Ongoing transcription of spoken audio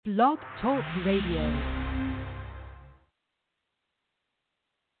Blog Talk Radio.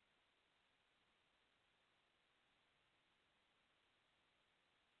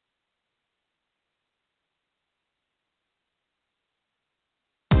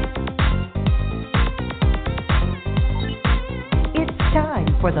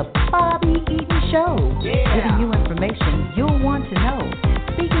 Time for the Bobby Eaton Show, giving you information you'll want to know,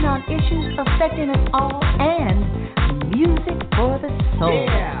 speaking on issues affecting us all, and music for the soul.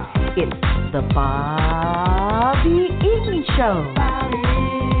 It's the Bobby Eaton Show.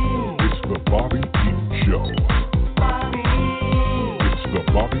 It's the Bobby Eaton Show. It's the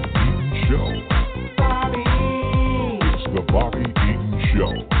Bobby Eaton Show. It's the Bobby Eaton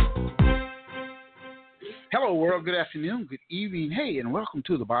Show. Hello, world. Good afternoon, good evening. Hey, and welcome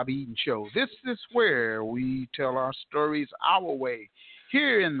to the Bobby Eaton Show. This is where we tell our stories our way,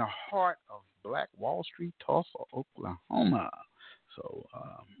 here in the heart of Black Wall Street, Tulsa, Oklahoma. So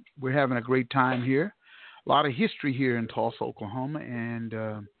we're having a great time here. A lot of history here in Tulsa, Oklahoma,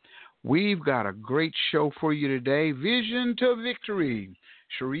 and we've got a great show for you today. Vision to Victory.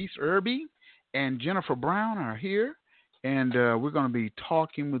 Sharise Erby and Jennifer Brown are here. And we're going to be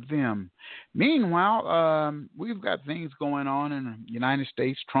talking with them. Meanwhile, we've got things going on in the United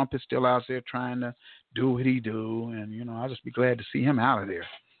States. Trump is still out there trying to do what he do. And, you know, I'll just be glad to see him out of there.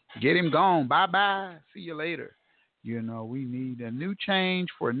 Get him gone. Bye-bye. See you later. You know, we need a new change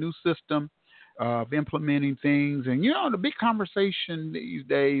for a new system of implementing things. And, you know, the big conversation these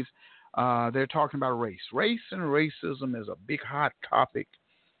days, they're talking about race. Race and racism is a big, hot topic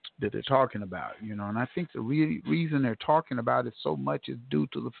that they're talking about, you know, and I think the reason they're talking about it so much is due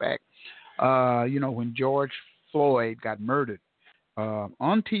to the fact, you know, when George Floyd got murdered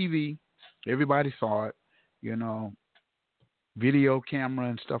on TV, everybody saw it, you know, video camera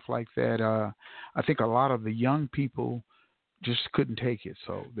and stuff like that. I think a lot of the young people just couldn't take it,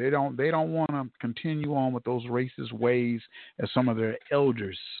 so they don't want to continue on with those racist ways as some of their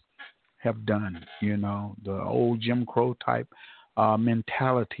elders have done, you know, the old Jim Crow type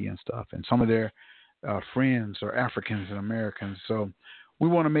mentality and stuff, and some of their friends are Africans and Americans. So we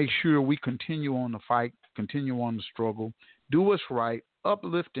want to make sure we continue on the fight, continue on the struggle, do what's right,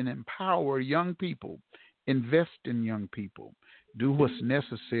 uplift and empower young people, invest in young people, do what's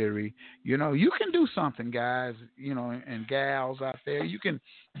necessary. You know, you can do something, guys, you know, and gals out there. You can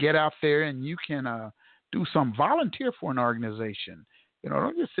get out there and you can do some volunteer for an organization. You know,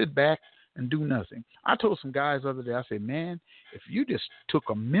 don't just sit back and do nothing. I told some guys the other day, I said, man, if you just took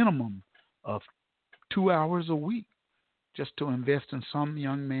a minimum of 2 hours a week just to invest in some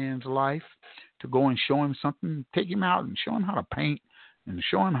young man's life, to go and show him something, take him out and show him how to paint and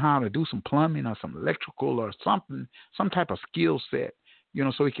show him how to do some plumbing or some electrical or something, some type of skill set, you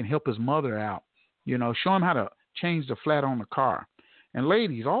know, so he can help his mother out, you know, show him how to change the flat on the car. And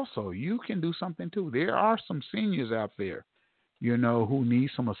ladies, also, you can do something too. There are some seniors out there, you know, who need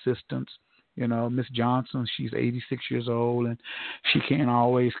some assistance. You know, Miss Johnson, she's 86 years old, and she can't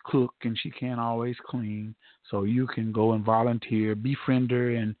always cook and she can't always clean. So you can go and volunteer, befriend her,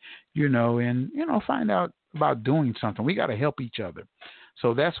 and, you know, find out about doing something. We got to help each other.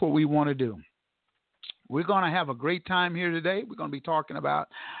 So that's what we want to do. We're going to have a great time here today. We're going to be talking about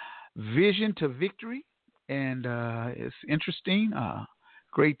vision to victory, and it's interesting.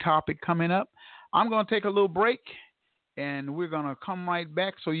 Great topic coming up. I'm going to take a little break. And we're going to come right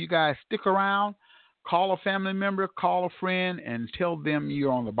back. So you guys stick around, call a family member, call a friend, and tell them you're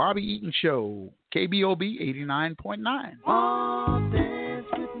on the Bobby Eaton Show, KBOB 89.9. Oh, dance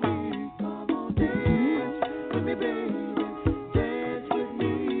with me, come on, dance with me, baby. Dance with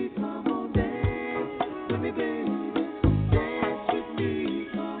me, come on, dance with me, baby. Dance with me,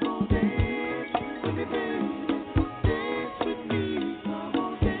 come on, dance with me, baby. Dance with me, come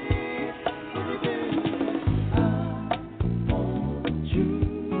on, dance with me, baby.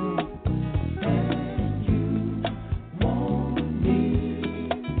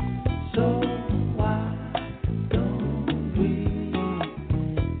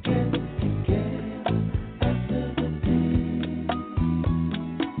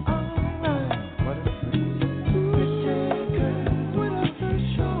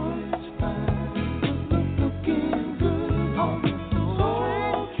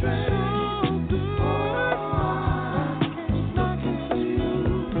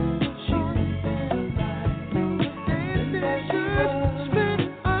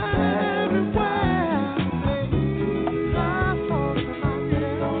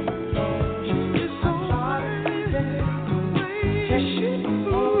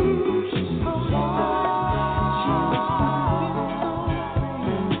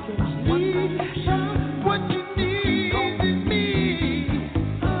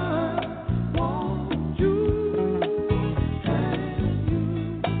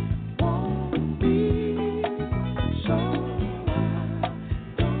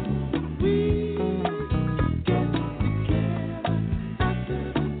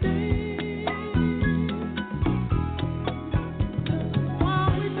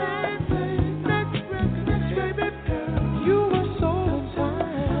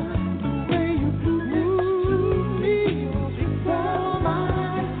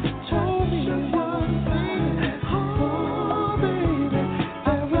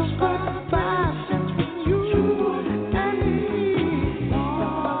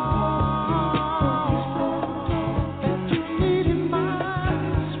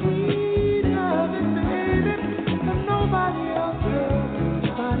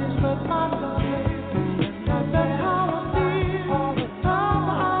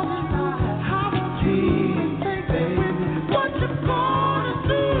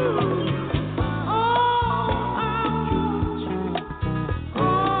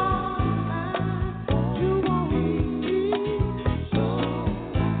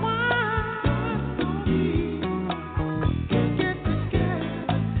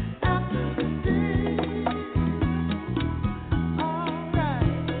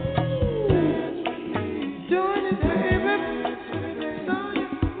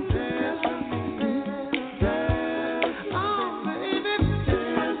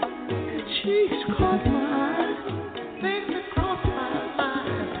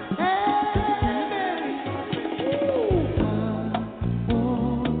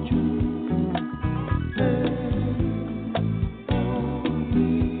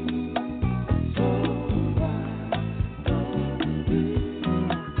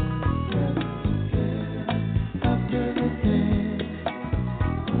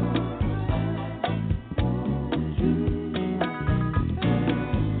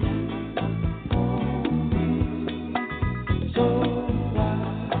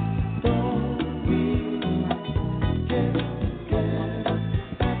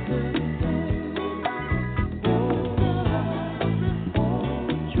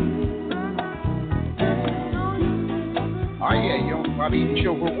 Bobby Eaton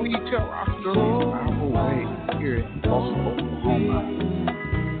Show, where we tell our stories our way here in Tulsa, Oklahoma.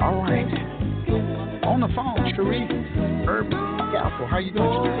 All right. On the phone, Sharise Erby. How you doing,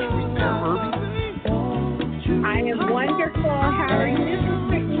 Sharise Erby? I am wonderful. How are you?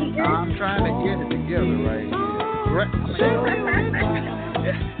 I'm trying to get it together right here.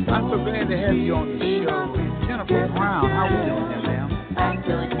 I'm so glad to have you on the show. Jennifer Brown, how are we doing there, ma'am? I'm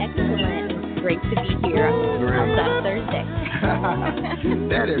doing excellent. Great to be here on Thursday.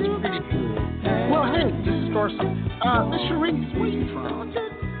 That is pretty cool. Well, hey, just start some. Miss Sharise, where are you from?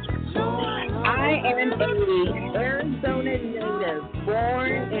 I am an Arizona native,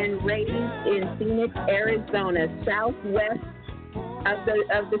 born and raised in Phoenix, Arizona, southwest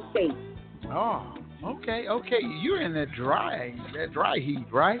of the state. Oh, okay. You're in that dry heat,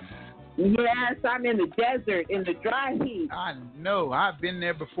 right? Yes, I'm in the desert, in the dry heat. I know. I've been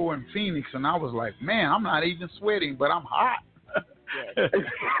there before in Phoenix, and I was like, man, I'm not even sweating, but I'm hot. Yes.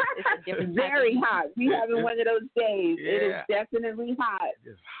 It's very hot. We having one of those days. Yeah. It is definitely hot.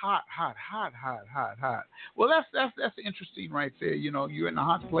 It's hot. Well, that's interesting right there. You know, you're in a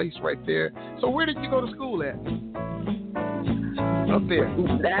hot place right there. So where did you go to school at? Up there.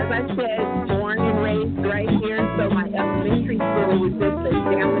 As I said, born and raised right here. So my elementary school was just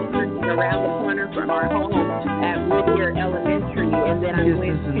down the street, around the corner from our home at Whittier Elementary, and then I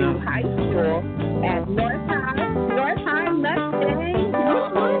went to high school at North High Mustang.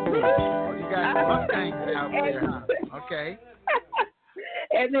 Oh, you got Mustangs out there, huh? Okay.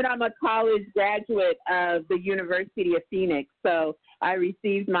 And then I'm a college graduate of the University of Phoenix. So I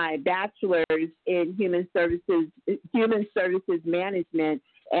received my bachelor's in human services management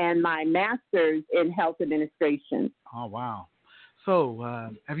and my master's in health administration. Oh, wow. So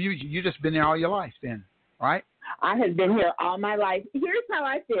have you just been there all your life then, right? I have been here all my life. Here's how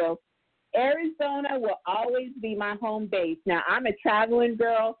I feel. Arizona will always be my home base. Now, I'm a traveling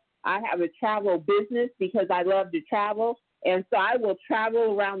girl. I have a travel business because I love to travel. And so I will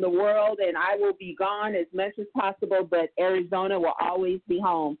travel around the world, and I will be gone as much as possible, but Arizona will always be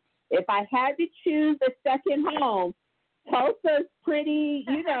home. If I had to choose a second home, Tulsa's pretty,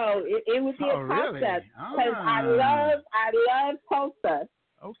 it would be a toss-up because I love Tulsa.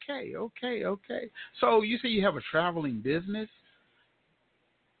 Okay. So you say you have a traveling business?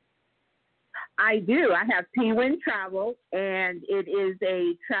 I do. I have P-Win Travel, and it is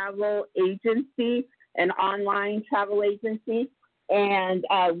a travel agency, an online travel agency, and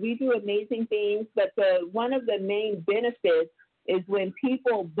we do amazing things. But one of the main benefits is when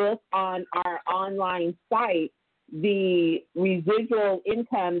people book on our online site, the residual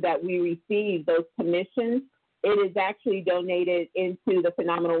income that we receive, those commissions, it is actually donated into the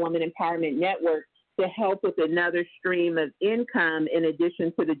Phenomenal Woman Empowerment Network to help with another stream of income in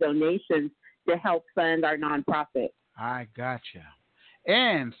addition to the donations to help fund our nonprofit. I gotcha.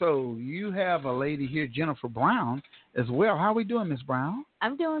 And so you have a lady here, Jennifer Brown, as well. How are we doing, Miss Brown?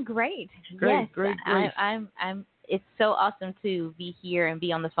 I'm doing great. Great. I'm. It's so awesome to be here and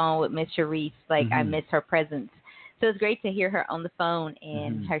be on the phone with Miss Sharise. I miss her presence. So it's great to hear her on the phone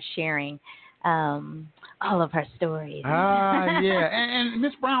and her sharing all of her stories. Yeah. And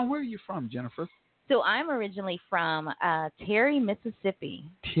Miss Brown, where are you from, Jennifer? So I'm originally from Terry, Mississippi.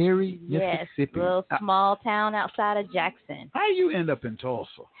 Terry, Mississippi. Yes, a little small town outside of Jackson. How you end up in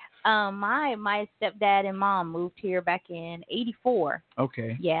Tulsa? My stepdad and mom moved here back in '84.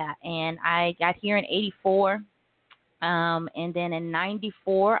 Okay. Yeah, and I got here in '84, and then in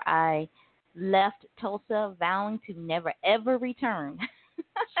 '94 I left Tulsa, vowing to never ever return.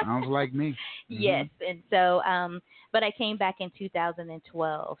 Sounds like me. Yes, and so but I came back in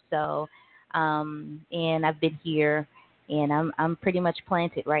 2012. So. And I've been here, and I'm pretty much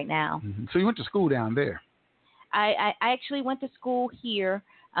planted right now. So you went to school down there? I actually went to school here.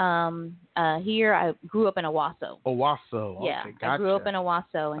 Here I grew up in Owasso. Owasso. Yeah, okay, gotcha. I grew up in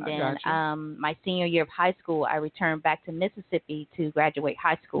Owasso, and then my senior year of high school, I returned back to Mississippi to graduate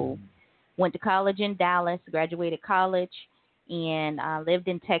high school. Went to college in Dallas, graduated college, and lived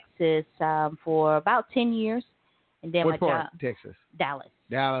in Texas for about 10 years. And then What my part? job, Texas. Dallas.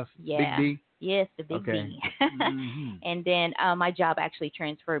 Dallas. Yeah. Big D. Yes, the big Okay. D. Mhm. And then my job actually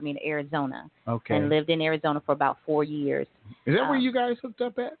transferred me to Arizona. Okay. And lived in Arizona for about 4 years. Is that where you guys hooked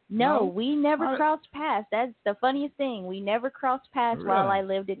up at? No, we never How- crossed paths. That's the funniest thing. We never crossed paths while Really? I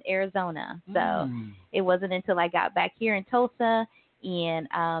lived in Arizona. So Mm. it wasn't until I got back here in Tulsa and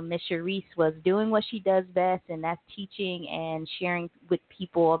Miss Sharise was doing what she does best, and that's teaching and sharing with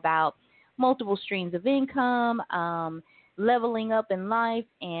people about multiple streams of income, leveling up in life,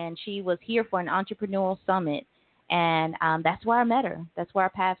 and she was here for an entrepreneurial summit, and that's where I met her. That's where our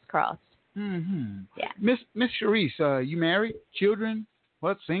paths crossed. Mm-hmm. Yeah. Miss Sharise, you married? Children?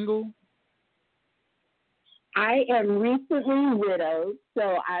 What? Single? I am recently widowed,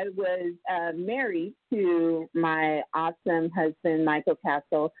 so I was married to my awesome husband, Michael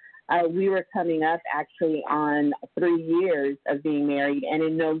Castle. We were coming up actually on 3 years of being married, and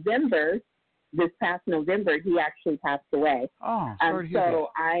in November, this past November, he actually passed away. Oh, sorry to hear so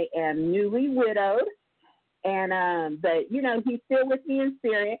I am newly widowed, and but you know he's still with me in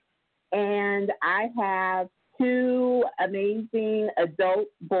spirit, and I have 2 amazing adult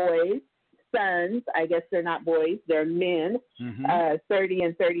boys. Sons, I guess they're not boys, they're men, Mm-hmm. 30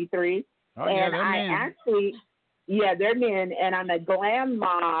 and 33. Oh, yeah, And they're I men. actually, yeah, they're men, and I'm a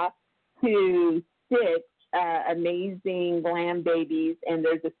grandma to 6 amazing glam babies, and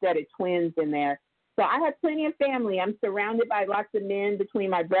there's a set of twins in there. So I have plenty of family. I'm surrounded by lots of men between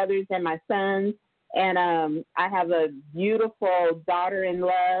my brothers and my sons, and I have a beautiful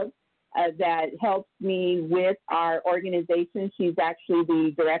daughter-in-law that helps me with our organization. She's actually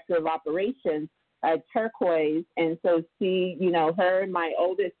the director of operations at Turquoise. And so she, you know, her and my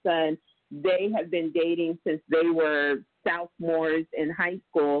oldest son, they have been dating since they were sophomores in high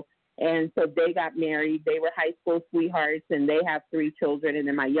school. And so they got married. They were high school sweethearts, and they have 3 children. And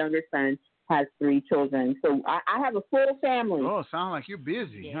then my younger son has 3 children. So I have a full family. Oh, sound like you're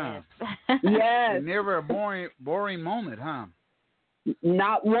busy, Yes. huh? Yes. Never a boring moment, huh?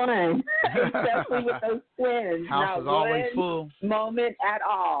 Not one, especially with those twins. House Not is always one full. moment at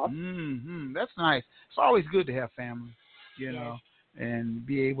all. Mm-hmm. That's nice. It's always good to have family, you know, and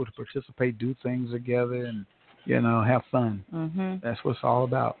be able to participate, do things together, and, you know, have fun. Mm-hmm. That's what it's all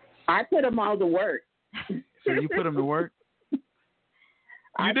about. I put them all to work. So you put them to work?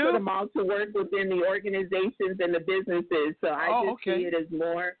 I do? put them all to work within the organizations and the businesses. So I just see it as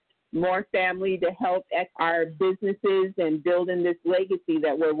more family to help our businesses and building this legacy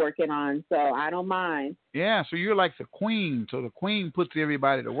that we're working on. So I don't mind. Yeah, so you're like the queen. So the queen puts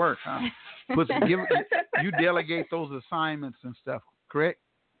everybody to work, huh? You delegate those assignments and stuff, correct?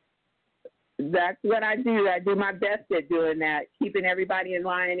 That's what I do. I do my best at doing that, keeping everybody in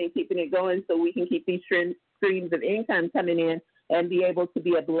line and keeping it going so we can keep these streams of income coming in and be able to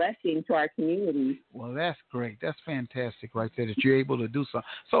be a blessing to our community. Well, that's great. That's fantastic right there that you're able to do so.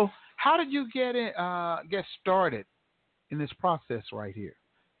 So how did you get started in this process right here?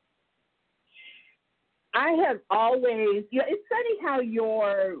 I have always, it's funny how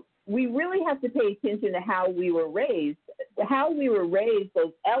we really have to pay attention to how we were raised. How we were raised,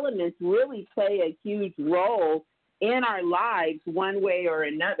 those elements really play a huge role in our lives one way or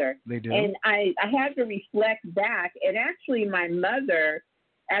another. They do. And I had to reflect back, and actually my mother,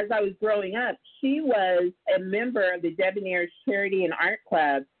 as I was growing up, she was a member of the Debonair's Charity and Art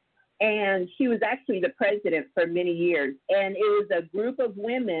Club, and she was actually the president for many years. And it was a group of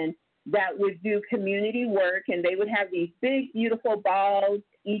women that would do community work, and they would have these big, beautiful balls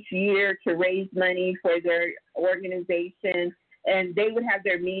each year to raise money for their organization, and they would have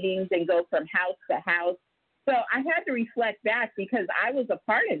their meetings and go from house to house. So I had to reflect back because I was a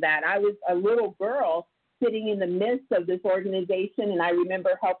part of that. I was a little girl sitting in the midst of this organization, and I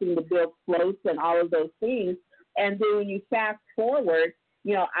remember helping to build floats and all of those things. And then when you fast forward,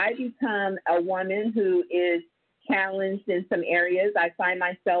 I become a woman who is challenged in some areas. I find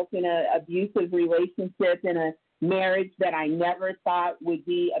myself in an abusive relationship, in a marriage that I never thought would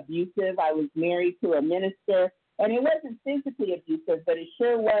be abusive. I was married to a minister, and it wasn't physically abusive, but it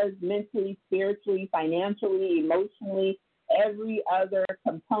sure was mentally, spiritually, financially, emotionally, every other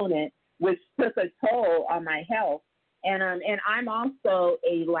component, which took a toll on my health. And I'm also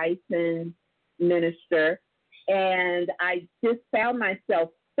a licensed minister, and I just found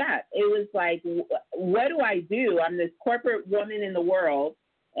myself stuck. It was like, what do I do? I'm this corporate woman in the world,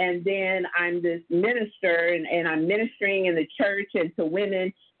 and then I'm this minister, and I'm ministering in the church and to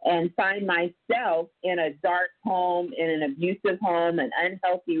women, and find myself in a dark home, in an abusive home, an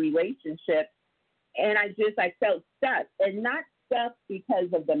unhealthy relationship. And I felt stuck, and not stuck because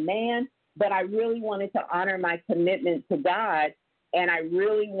of the man, but I really wanted to honor my commitment to God. And I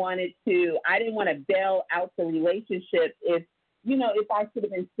really wanted to, I didn't want to bail out the relationship if I should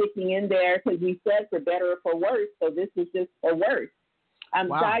have been sticking in there, because we said for better or for worse. So this was just for worse.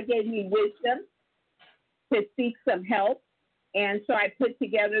 Wow. God gave me wisdom to seek some help. And so I put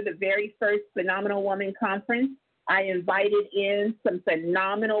together the very first Phenomenal Woman Conference. I invited in some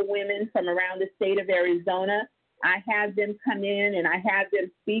phenomenal women from around the state of Arizona. I had them come in and I had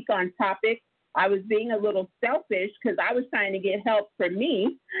them speak on topics. I was being a little selfish because I was trying to get help for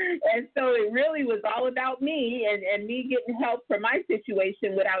me. And so it really was all about me and me getting help for my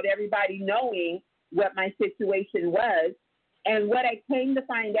situation without everybody knowing what my situation was. And what I came to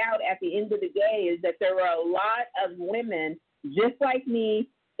find out at the end of the day is that there were a lot of women just like me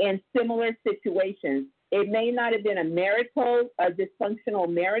in similar situations. It may not have been a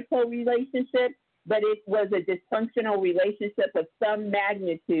dysfunctional marital relationship, but it was a dysfunctional relationship of some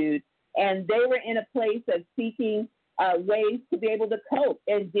magnitude. And they were in a place of seeking ways to be able to cope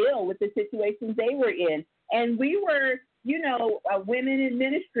and deal with the situations they were in. And we were, women in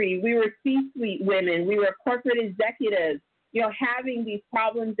ministry. We were C-suite women. We were corporate executives, having these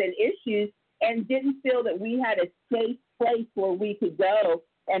problems and issues, and didn't feel that we had a safe place where we could go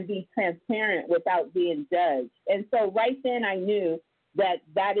and be transparent without being judged. And so right then I knew that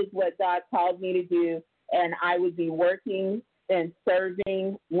that is what God called me to do, and I would be working and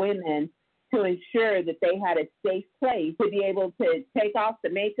serving women to ensure that they had a safe place to be able to take off the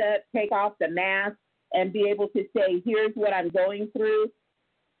makeup, take off the mask, and be able to say, here's what I'm going through.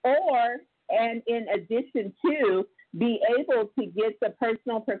 And in addition to, be able to get the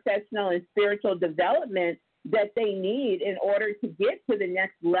personal, professional, and spiritual development that they need in order to get to the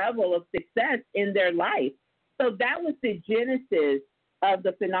next level of success in their life. So that was the genesis of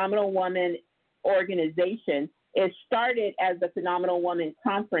the Phenomenal Woman organization. It started as the Phenomenal Woman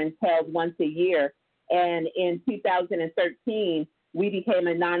Conference held once a year. And in 2013, we became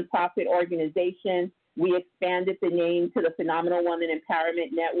a nonprofit organization. We expanded the name to the Phenomenal Woman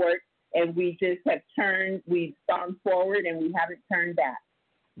Empowerment Network. And we just have we've gone forward and we haven't turned back.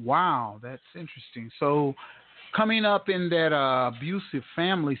 Wow, that's interesting. So coming up in that abusive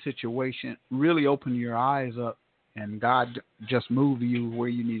family situation really opened your eyes up, and God just moved you where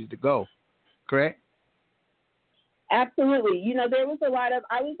you needed to go, correct? Absolutely. There was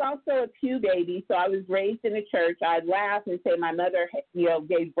I was also a pew baby, so I was raised in the church. I'd laugh and say my mother,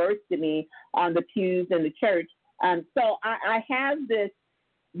 gave birth to me on the pews in the church. So I have this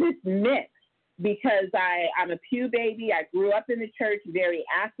mix because I'm a pew baby. I grew up in the church, very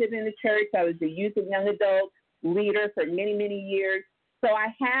active in the church. I was the youth and young adult leader for many, many years. So I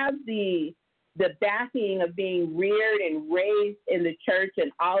have the backing of being reared and raised in the church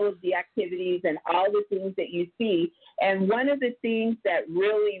and all of the activities and all the things that you see. And one of the things that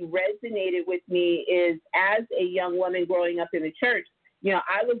really resonated with me is, as a young woman growing up in the church,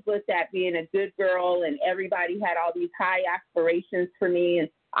 I was looked at being a good girl, and everybody had all these high aspirations for me. And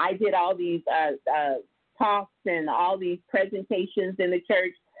I did all these talks and all these presentations in the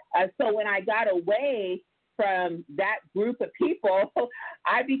church. So when I got away from that group of people,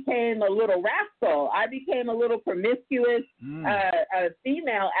 I became a little rascal. I became a little promiscuous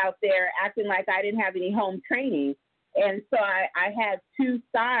female out there, acting like I didn't have any home training. And so I had two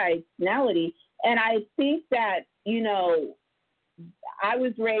sides personality. And I think that, I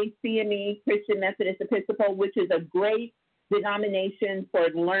was raised CME, Christian Methodist Episcopal, which is a great denomination for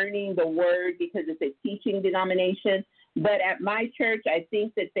learning the word because it's a teaching denomination. But at my church, I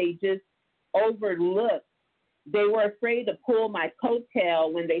think that they just overlooked. They were afraid to pull my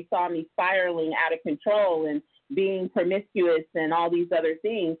coattail when they saw me spiraling out of control and being promiscuous and all these other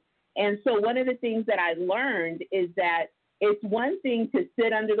things. And so one of the things that I learned is that it's one thing to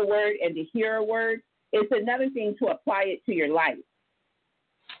sit under the word and to hear a word. It's another thing to apply it to your life.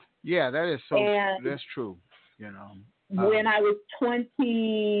 Yeah, that is that's true. When I was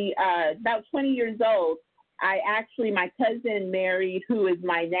about 20 years old, my cousin married, who is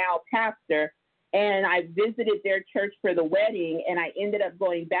my now pastor, and I visited their church for the wedding, and I ended up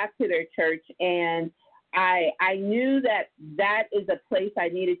going back to their church, and I knew that is a place I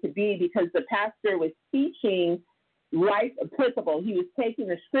needed to be because the pastor was teaching life applicable. He was taking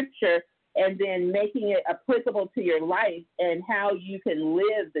the scripture and then making it applicable to your life and how you can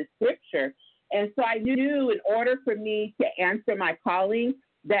live the scripture. And so I knew in order for me to answer my calling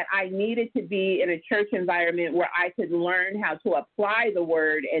that I needed to be in a church environment where I could learn how to apply the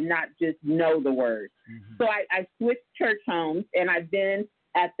word and not just know the word. Mm-hmm. So I switched church homes, and I've been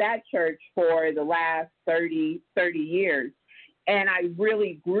at that church for the last 30 years. And I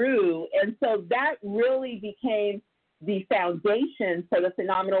really grew. And so that really became the foundation for the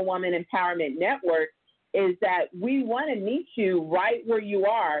Phenomenal Woman Empowerment Network is that we want to meet you right where you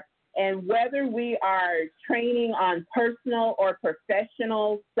are. And whether we are training on personal or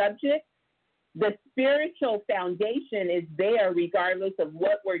professional subjects, the spiritual foundation is there regardless of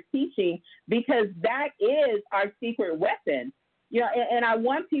what we're teaching, because that is our secret weapon. You know, and I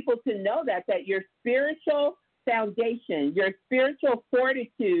want people to know that your spiritual foundation, your spiritual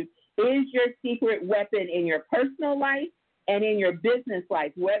fortitude is your secret weapon in your personal life and in your business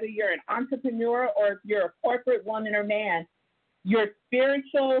life. Whether you're an entrepreneur or if you're a corporate woman or man, your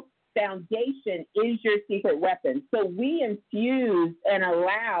spiritual foundation is your secret weapon. So we infuse and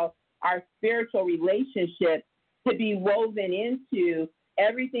allow our spiritual relationship to be woven into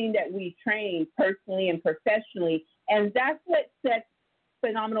everything that we train personally and professionally. And that's what sets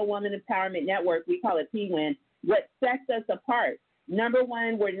Phenomenal Woman Empowerment Network, we call it PWIN, what sets us apart. Number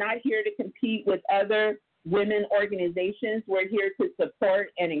one, we're not here to compete with other women organizations. We're here to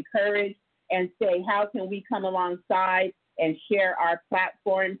support and encourage and say, how can we come alongside and share our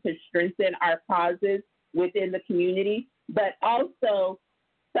platform to strengthen our causes within the community? But also,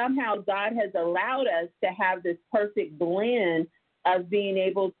 somehow God has allowed us to have this perfect blend of being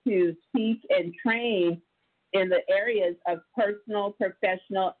able to teach and train in the areas of personal,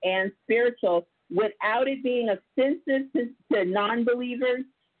 professional, and spiritual without it being offensive to non-believers,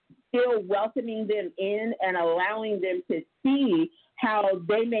 still welcoming them in and allowing them to see how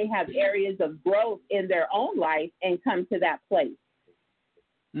they may have areas of growth in their own life and come to that place.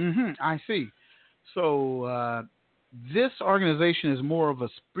 I see. So this organization is more of a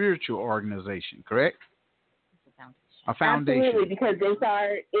spiritual organization, correct? A foundation. Absolutely, because it's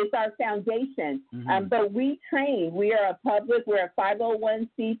our foundation. But we train. We're a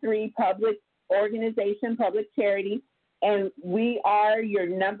 501c3 public organization, public charity, and we are your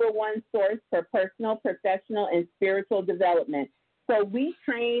number one source for personal, professional, and spiritual development. So we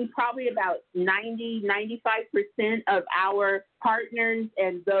train probably about 95% of our partners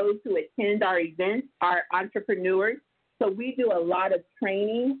and those who attend our events are entrepreneurs. So we do a lot of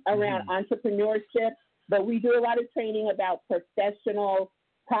training around entrepreneurship, but we do a lot of training about professional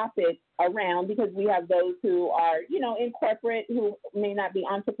topics around, because we have those who are, in corporate who may not be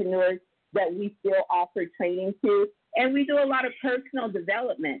entrepreneurs that we still offer training to. And we do a lot of personal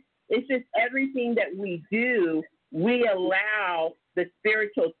development. It's just everything that we do, we allow the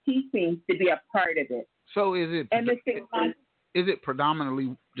spiritual teachings to be a part of it. So is it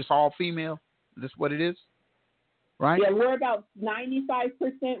predominantly just all female? Is this what it is? Right? Yeah, we're about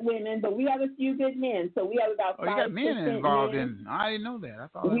 95% women, but we have a few good men. So we have about 5% you got men involved in. I didn't know that. I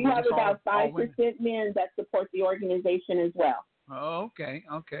thought we have about 5% men that support the organization as well. Oh, okay.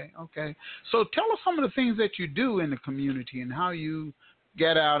 So tell us some of the things that you do in the community and how you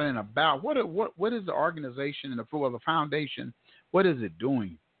get out and about. What is the organization and the foundation? What is it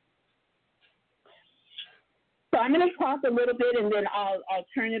doing? So I'm going to talk a little bit, and then I'll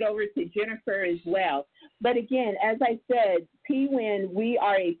turn it over to Jennifer as well. But again, as I said, PWIN, we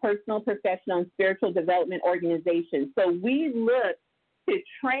are a personal, professional, and spiritual development organization. So we look to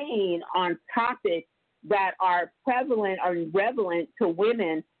train on topics that are prevalent or relevant to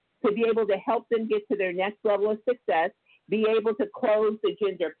women to be able to help them get to their next level of success, be able to close the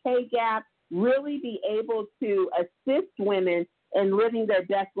gender pay gap, really be able to assist women in living their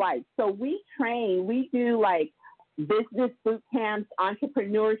best life. So we do like business boot camps,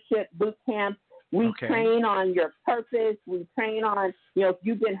 entrepreneurship boot camps. We train on your purpose. We train on, if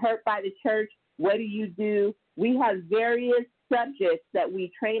you've been hurt by the church, what do you do? We have various subjects that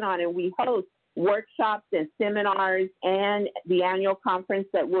we train on, and we host workshops and seminars and the annual conference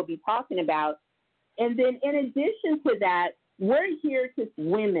that we'll be talking about. And then in addition to that, we're here to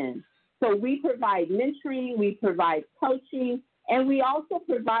women. So we provide mentoring, we provide coaching, and we also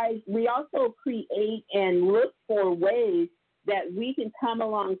create and look for ways that we can come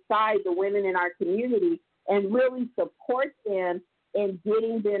alongside the women in our community and really support them in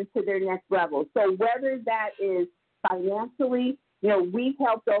getting them to their next level. So whether that is financially, we've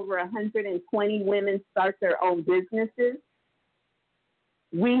helped over 120 women start their own businesses.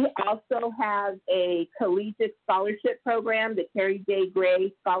 We also have a collegiate scholarship program, the Carrie J.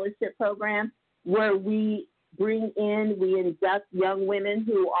 Gray Scholarship Program, where we induct young women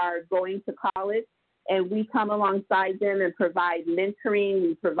who are going to college, and we come alongside them and provide mentoring,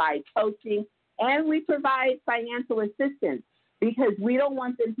 we provide coaching, and we provide financial assistance, because we don't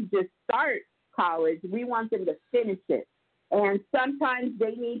want them to just start college. We want them to finish it. And sometimes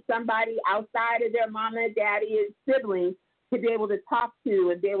they need somebody outside of their mama, daddy, and siblings to be able to talk to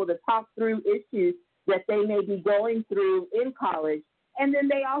and be able to talk through issues that they may be going through in college. And then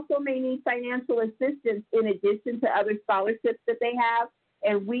they also may need financial assistance in addition to other scholarships that they have.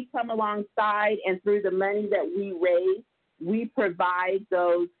 And we come alongside, and through the money that we raise, we provide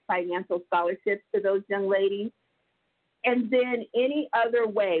those financial scholarships to those young ladies. And then any other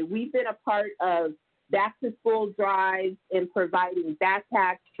way, we've been a part of back-to-school drives and providing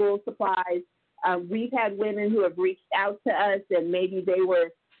backpacks, school supplies. We've had women who have reached out to us, and maybe they were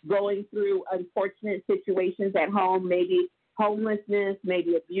going through unfortunate situations at home, maybe homelessness,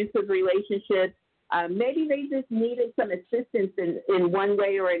 maybe abusive relationships. Maybe they just needed some assistance in one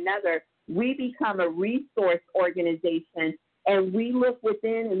way or another. We become a resource organization, and we look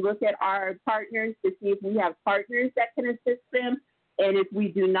within and look at our partners to see if we have partners that can assist them. And if we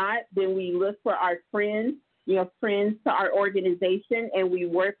do not, then we look for our friends, friends to our organization, and we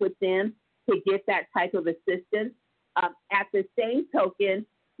work with them to get that type of assistance. At the same token,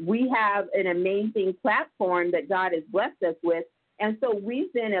 we have an amazing platform that God has blessed us with. And so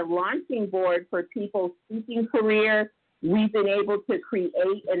we've been a launching board for people's speaking career. We've been able to create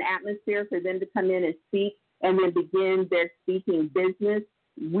an atmosphere for them to come in and speak and then begin their speaking business.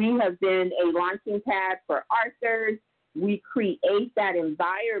 We have been a launching pad for authors. We create that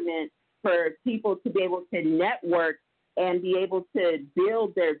environment for people to be able to network and be able to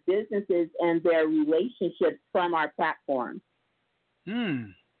build their businesses and their relationships from our platform.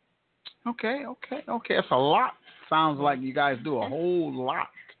 Okay. That's a lot. Sounds like you guys do a whole lot.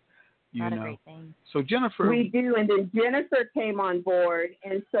 A lot of great things. So Jennifer, we do, and then Jennifer came on board,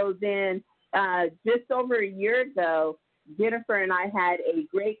 and so then just over a year ago, Jennifer and I had a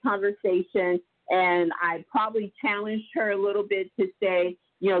great conversation, and I probably challenged her a little bit to say,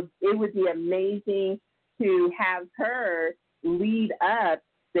 it would be amazing to have her lead up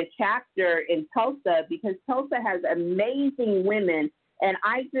the chapter in Tulsa, because Tulsa has amazing women, and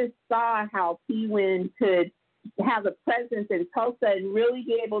I just saw how PWIN could have a presence in Tulsa and really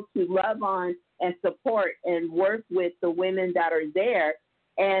be able to love on and support and work with the women that are there.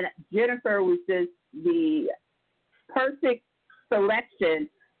 And Jennifer was just the perfect selection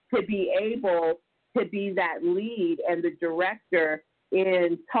to be able to be that lead and the director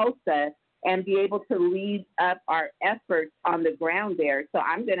in Tulsa and be able to lead up our efforts on the ground there. So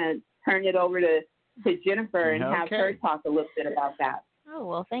I'm going to turn it over to Jennifer and have her talk a little bit about that. Oh,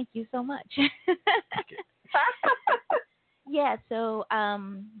 well, thank you so much. Yeah, so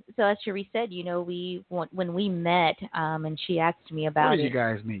as Sharise said, when we met, and she asked me about where did you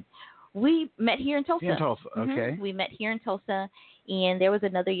guys meet? We met here in Tulsa. Okay. We met here in Tulsa, and there was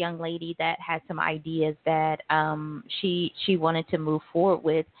another young lady that had some ideas that she wanted to move forward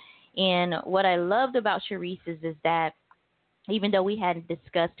with. And what I loved about Sharise is that even though we hadn't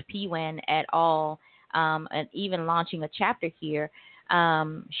discussed PWIN at all, and even launching a chapter here,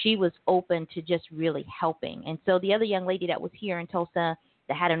 she was open to just really helping. And so the other young lady that was here in Tulsa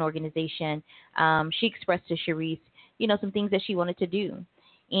that had an organization, she expressed to Sharise, some things that she wanted to do.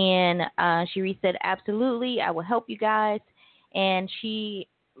 And Sharise said, absolutely, I will help you guys. And she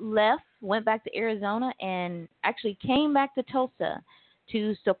left, went back to Arizona, and actually came back to Tulsa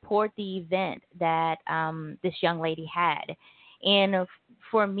to support the event that this young lady had. And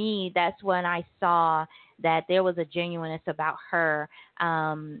for me, that's when I saw that there was a genuineness about her,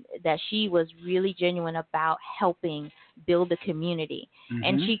 that she was really genuine about helping build the community. Mm-hmm.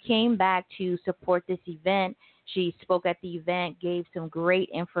 And she came back to support this event. She spoke at the event, gave some great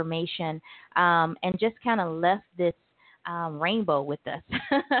information, and just kind of left this rainbow with us.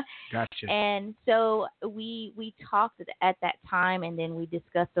 Gotcha. And so we talked at that time, and then we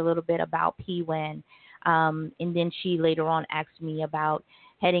discussed a little bit about PWIN. And then she later on asked me about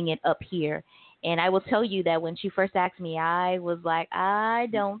heading it up here. And I will tell you that when she first asked me, I was like, I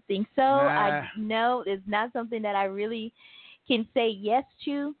don't think so. No, it's not something that I really can say yes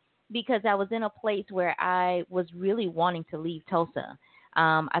to, because I was in a place where I was really wanting to leave Tulsa.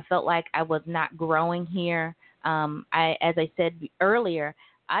 I felt like I was not growing here. As I said earlier,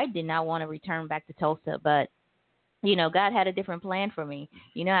 I did not want to return back to Tulsa, but God had a different plan for me.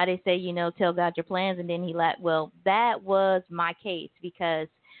 You know how they say, tell God your plans, and then he left. Well, that was my case, because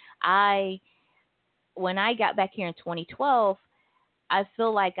when I got back here in 2012, I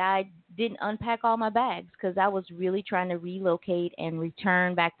feel like I didn't unpack all my bags, because I was really trying to relocate and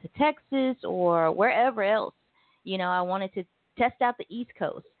return back to Texas or wherever else. I wanted to test out the East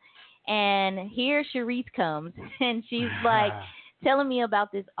Coast. And here Sharise comes, and she's like telling me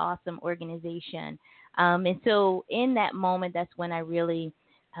about this awesome organization. And so in that moment, that's when I really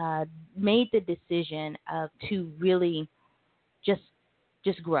made the decision to really just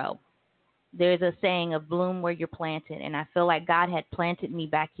grow. There's a saying of bloom where you're planted, and I feel like God had planted me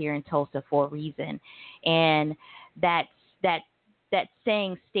back here in Tulsa for a reason. And that that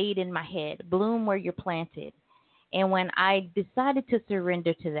saying stayed in my head, bloom where you're planted. And when I decided to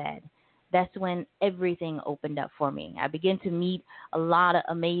surrender to that, that's when everything opened up for me. I began to meet a lot of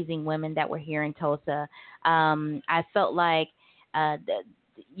amazing women that were here in Tulsa. I felt like,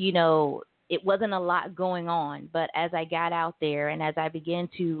 it wasn't a lot going on, but as I got out there and as I began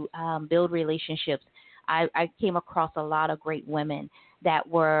to build relationships, I came across a lot of great women that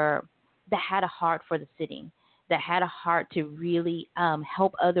had a heart for the city, that had a heart to really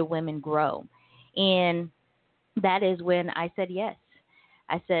help other women grow. And that is when I said yes.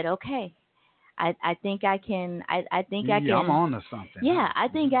 I said, okay, I think I can. I think I can. I'm on to something. Yeah, I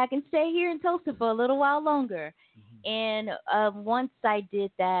think I can stay here in Tulsa for a little while longer. And once I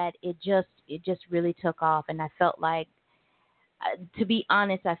did that, it just really took off, and I felt like, to be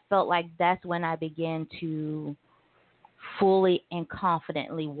honest, I felt like that's when I began to fully and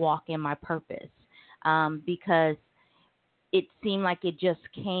confidently walk in my purpose, because it seemed like it just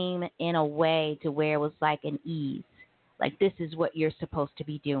came in a way to where it was like an ease. Like, this is what you're supposed to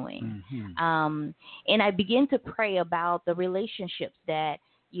be doing. And I began to pray about the relationships that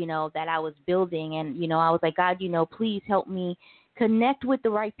I was building. And, I was like, God, please help me connect with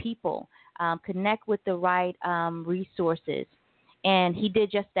the right people, connect with the right resources. And he did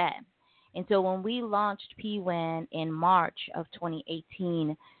just that. And so when we launched PWIN in March of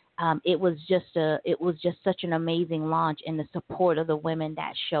 2018, it was just such an amazing launch, and the support of the women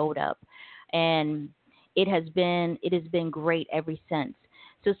that showed up. And it has been great ever since.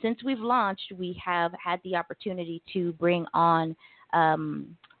 So since we've launched, we have had the opportunity to bring on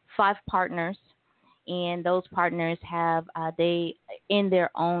 5 partners, and those partners have they in their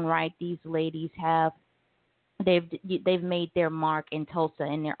own right. These ladies have they've made their mark in Tulsa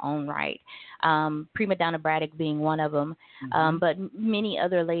in their own right. Prima Donna Braddock being one of them, but many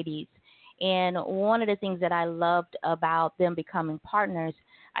other ladies. And one of the things that I loved about them becoming partners,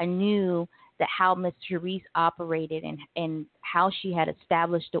 I knew that how Miss Sharise operated and how she had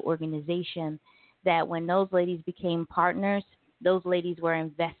established the organization, that when those ladies became partners, those ladies were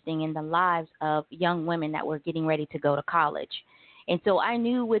investing in the lives of young women that were getting ready to go to college. And so I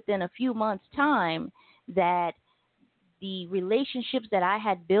knew within a few months' time that the relationships that I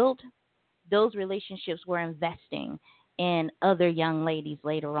had built, those relationships were investing in other young ladies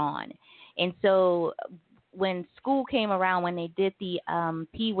later on. And so when school came around, when they did the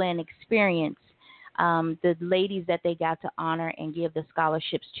PWIN experience, the ladies that they got to honor and give the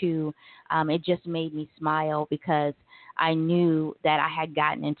scholarships to, it just made me smile, because I knew that I had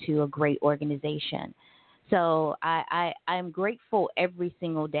gotten into a great organization. So I'm grateful every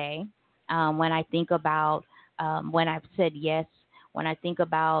single day when I think about when I've said yes, when I think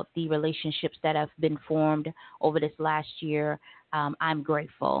about the relationships that have been formed over this last year. I'm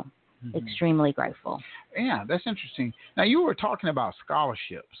grateful. Extremely grateful. Yeah, that's interesting. Now, you were talking about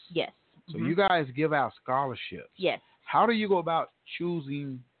scholarships. Yes. So you guys give out scholarships. Yes. How do you go about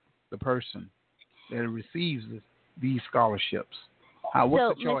choosing the person that receives these scholarships?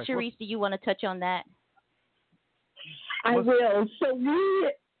 What's the choice? Ms. Sharise, do you want to touch on that? I will. So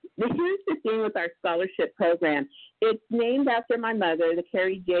here's the thing with our scholarship program. It's named after my mother, the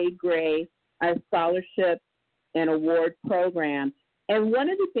Carrie J. Gray Scholarship and Award Program. And one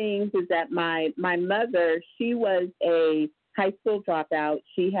of the things is that my mother, she was a high school dropout.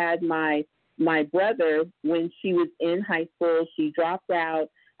 She had my brother when she was in high school. She dropped out.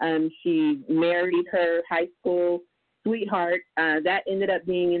 She married her high school sweetheart. That ended up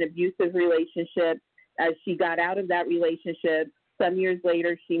being an abusive relationship. She got out of that relationship. Some years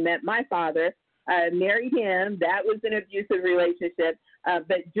later, she met my father, married him. That was an abusive relationship.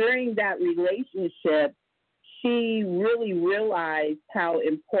 But during that relationship, she really realized how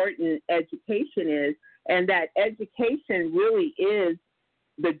important education is, and that education really is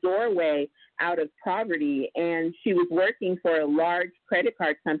the doorway out of poverty. And she was working for a large credit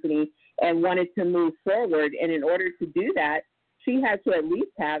card company and wanted to move forward. And in order to do that, she had to at least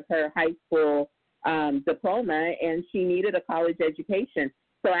have her high school diploma, and she needed a college education.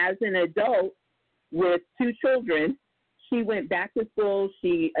 So as an adult with 2 children, she went back to school.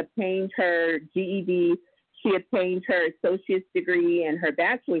 She obtained her GED. She obtained her associate's degree and her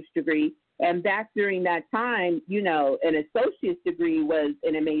bachelor's degree. And back during that time, an associate's degree was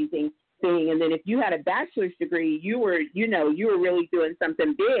an amazing thing. And then if you had a bachelor's degree, you were really doing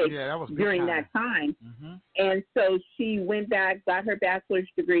something big during that time. And so she went back, got her bachelor's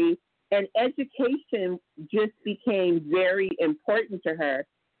degree, and education just became very important to her.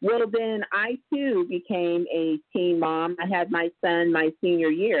 Well, then I, too, became a teen mom. I had my son my senior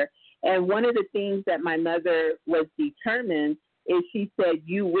year. And one of the things that my mother was determined is she said,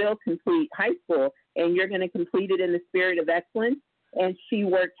 you will complete high school, and you're going to complete it in the spirit of excellence. and she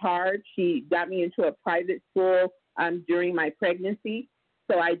worked hard. She got me into a private school during my pregnancy,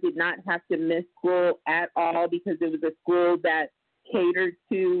 so I did not have to miss school at all because it was a school that catered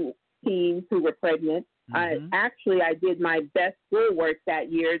to teens who were pregnant. I did my best schoolwork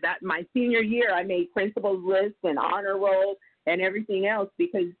that year. That my senior year, I made principal's list and honor roll and everything else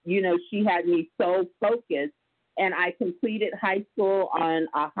because, you know, she had me so focused. And I completed high school on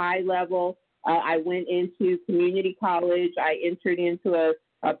a high level. I went into community college. I entered into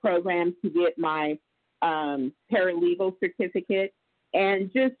a program to get my paralegal certificate,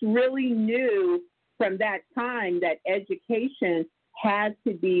 and just really knew from that time that education had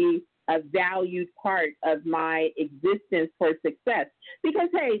to be a valued part of my existence for success. Because,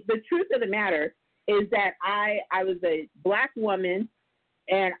 hey, the truth of the matter is that I was a Black woman,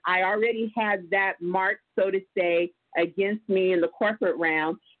 and I already had that mark, so to say, against me in the corporate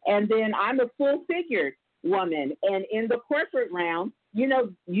realm. And then I'm a full-figured woman. And in the corporate realm, you know,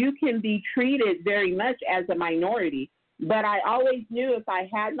 you can be treated very much as a minority. But I always knew if I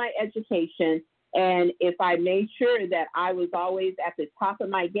had my education and if I made sure that I was always at the top of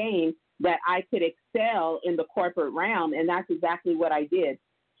my game, that I could excel in the corporate realm. And that's exactly what I did.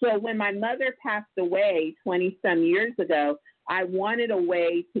 So when my mother passed away 20-some years ago, I wanted a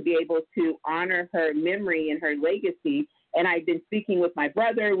way to be able to honor her memory and her legacy. And I've been speaking with my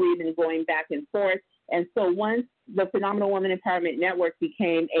brother. We've been going back and forth. And so once the Phenomenal Woman Empowerment Network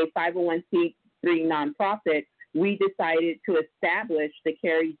became a 501c3 nonprofit, we decided to establish the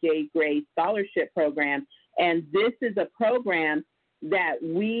Carrie J. Gray Scholarship Program. And this is a program that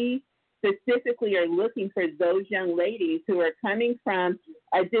we specifically are looking for those young ladies who are coming from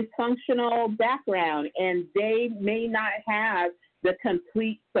a dysfunctional background, and they may not have the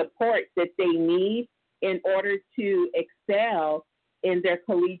complete support that they need in order to excel in their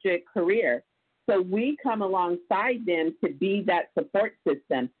collegiate career. So we come alongside them to be that support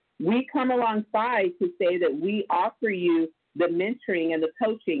system. We come alongside to say that we offer you the mentoring and the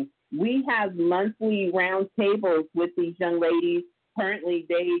coaching. We have monthly round tables with these young ladies. Currently,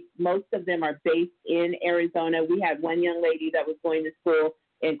 most of them are based in Arizona. We had one young lady that was going to school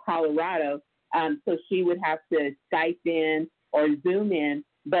in Colorado, so she would have to Skype in or Zoom in.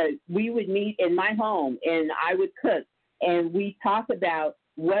 But we would meet in my home, and I would cook, and we talk about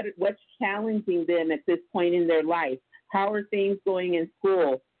what's challenging them at this point in their life. How are things going in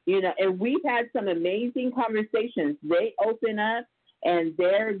school? You know, and we've had some amazing conversations. They open up, and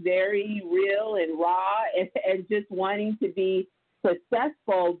they're very real and raw, and just wanting to be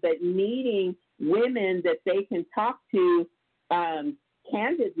successful, but needing women that they can talk to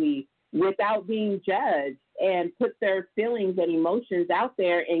candidly without being judged, and put their feelings and emotions out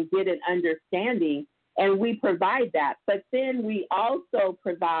there and get an understanding. And we provide that. But then we also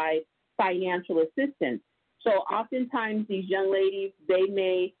provide financial assistance. So oftentimes these young ladies, they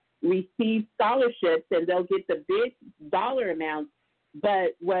may receive scholarships and they'll get the big dollar amounts,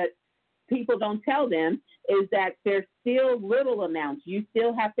 but what people don't tell them is that there's still little amounts. You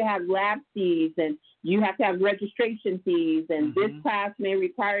still have to have lab fees, and you have to have registration fees, and this class may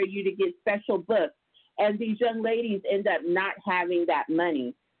require you to get special books. And these young ladies end up not having that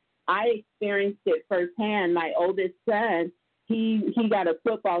money. I experienced it firsthand. My oldest son, he got a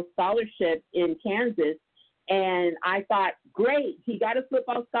football scholarship in Kansas, and I thought, great, he got a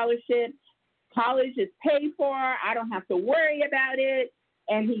football scholarship. College is paid for. I don't have to worry about it.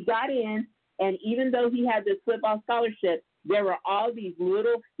 And he got in, and even though he had this football scholarship, there were all these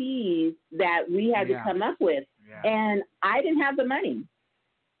little fees that we had to come up with. And I didn't have the money.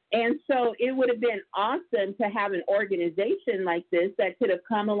 And so it would have been awesome to have an organization like this that could have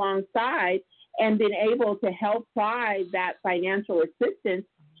come alongside and been able to help provide that financial assistance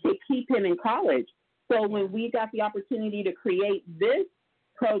to keep him in college. So when we got the opportunity to create this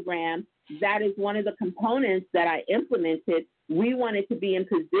program, that is one of the components that I implemented. We wanted to be in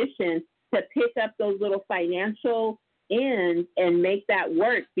position to pick up those little financial ends and make that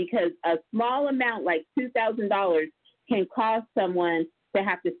work, because a small amount like $2,000 can cause someone to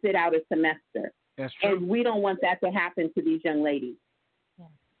have to sit out a semester. That's true. And we don't want that to happen to these young ladies.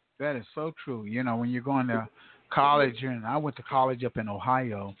 That is so true. You know, when you're going to college, and I went to college up in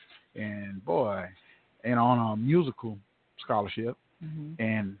Ohio, and boy, and on a musical scholarship,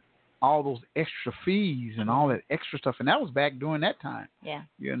 and all those extra fees and all that extra stuff. And that was back during that time. Yeah.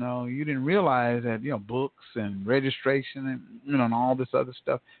 You know, you didn't realize that, you know, books and registration and, you know, and all this other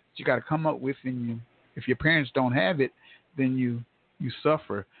stuff that you got to come up with. And if your parents don't have it, then you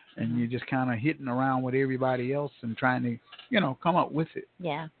suffer, and you're just kind of hitting around with everybody else and trying to, you know, come up with it.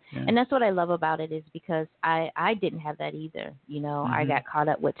 Yeah. And that's what I love about it, is because I didn't have that either. You know, I got caught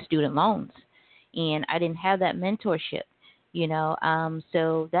up with student loans, and I didn't have that mentorship.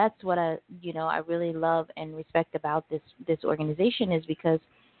 So that's what I really love and respect about this organization, is because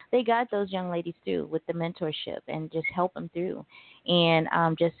they got those young ladies through with the mentorship and just help them through, and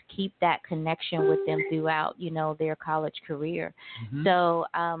just keep that connection with them throughout, their college career. Mm-hmm. So,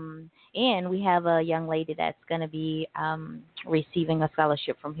 and we have a young lady that's going to be receiving a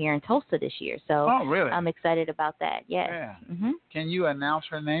scholarship from here in Tulsa this year. So Oh, really? I'm excited about that. Yes. Yeah. Mm-hmm. Can you announce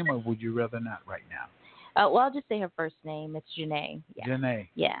her name, or would you rather not right now? Well, I'll just say her first name. It's Janae. Yeah. Janae.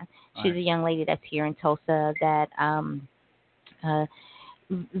 Yeah. All She's right. a young lady that's here in Tulsa that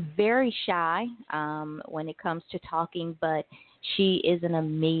very shy when it comes to talking, but she is an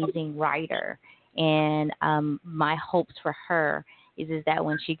amazing writer. And my hopes for her is that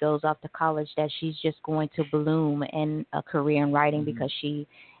when she goes off to college, that she's just going to bloom in a career in writing, Mm-hmm. because she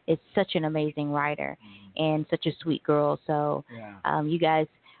is such an amazing writer and such a sweet girl. So Yeah. you guys.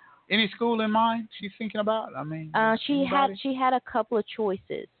 Any school in mind she's thinking about? I mean, she anybody? had a couple of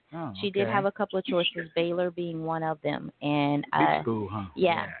choices. Oh, She did okay. have a couple of choices, Baylor being one of them, and Big school, huh?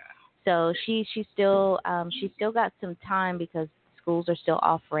 yeah. So she still got some time, because schools are still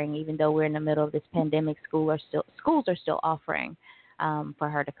offering, even though we're in the middle of this pandemic. Schools are still offering for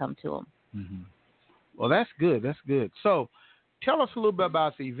her to come to them. Mm-hmm. Well, that's good. That's good. So, tell us a little bit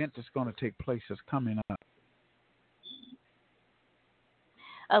about the event that's going to take place that's coming up.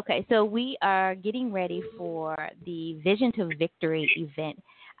 Okay, so we are getting ready for the Vision to Victory event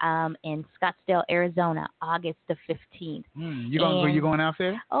in Scottsdale, Arizona, August the 15th. You going out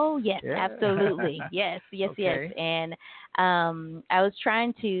there? Oh, yes, Yeah. absolutely. Yes. Okay. And I was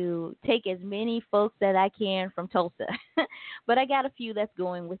trying to take as many folks that I can from Tulsa, but I got a few that's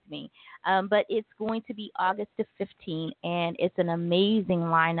going with me. But it's going to be August the 15th, and it's an amazing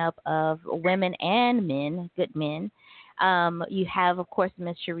lineup of women and men, good men. You have, of course,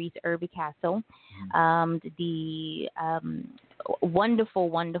 Miss Sharise Erby Castle, the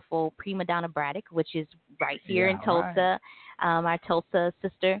wonderful prima donna Braddock, which is right here in Tulsa, our Tulsa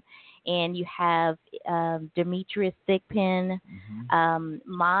sister. And you have Demetrius Thigpen,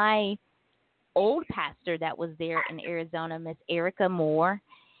 my old pastor that was there in Arizona, Miss Erica Moore.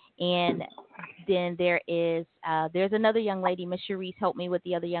 And then there's another young lady, Miss Sharise helped me with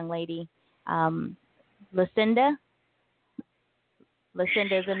the other young lady, Lucinda.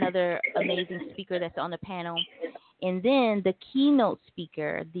 Lucinda is another amazing speaker that's on the panel. And then the keynote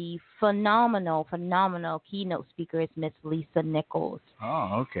speaker, the phenomenal keynote speaker, is Miss Lisa Nichols.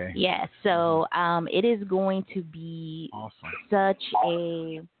 Oh, okay. Yes. So it is going to be such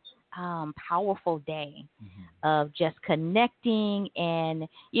a powerful day of just connecting, and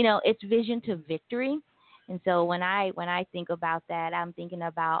it's vision to victory. And so when I think about that, I'm thinking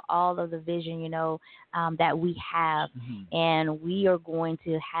about all of the vision, that we have, and we are going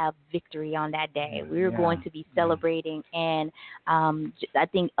to have victory on that day. We're going to be celebrating, and I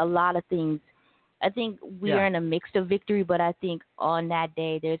think a lot of things. I think we are in a mix of victory, but I think on that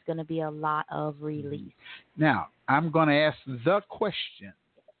day there's going to be a lot of release. Now, I'm going to ask the question.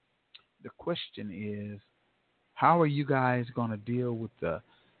 The question is, how are you guys going to deal with the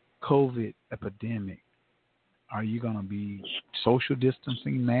COVID epidemic? Are you going to be social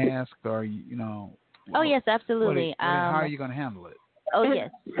distancing, mask, or Oh yes, absolutely. How are you going to handle it? Oh yes.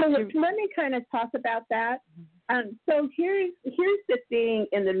 So let me kind of talk about that. So here's the thing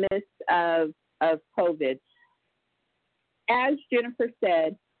in the midst of COVID. As Jennifer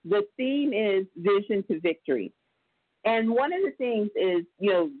said, the theme is vision to victory. And one of the things is,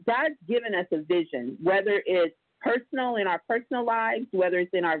 God's given us a vision, whether it's personal in our personal lives, whether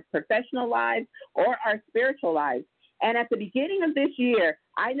it's in our professional lives or our spiritual lives. And at the beginning of this year,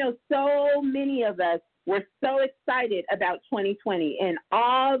 I know so many of us were so excited about 2020 and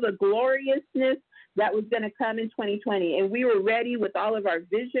all the gloriousness that was going to come in 2020. And we were ready with all of our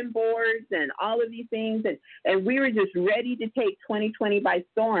vision boards and all of these things. And we were just ready to take 2020 by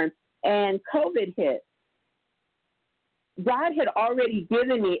storm. And COVID hit. God had already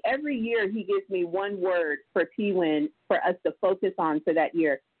given me, every year he gives me one word for PWIN for us to focus on for that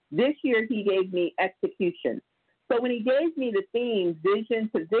year. This year he gave me execution. So when he gave me the theme, vision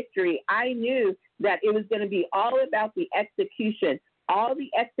to victory, I knew that it was going to be all about the execution. All the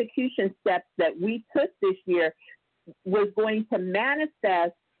execution steps that we took this year was going to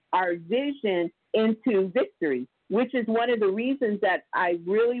manifest our vision into victory, which is one of the reasons that I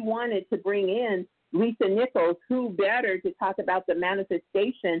really wanted to bring in Lisa Nichols. Who better to talk about the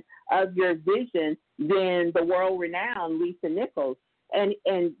manifestation of your vision than the world-renowned Lisa Nichols? And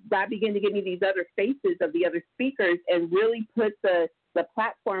God began to give me these other faces of the other speakers and really put the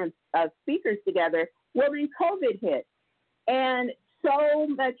platform of speakers together. Well, then COVID hit. And so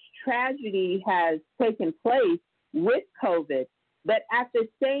much tragedy has taken place with COVID. But at the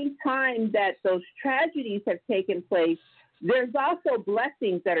same time that those tragedies have taken place, there's also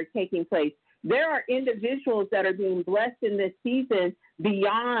blessings that are taking place. There are individuals that are being blessed in this season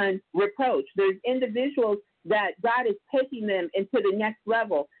beyond reproach. There's individuals that God is taking them into the next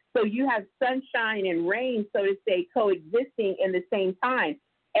level. So you have sunshine and rain, so to say, coexisting in the same time.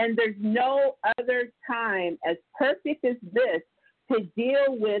 And there's no other time as perfect as this to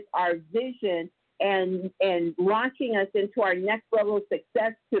deal with our vision and launching us into our next level of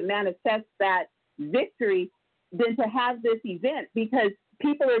success to manifest that victory than to have this event, because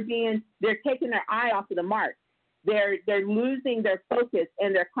people they're taking their eye off of the mark. They're losing their focus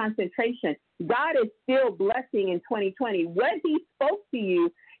and their concentration. God is still blessing in 2020. What he spoke to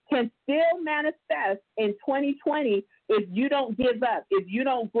you can still manifest in 2020 if you don't give up, if you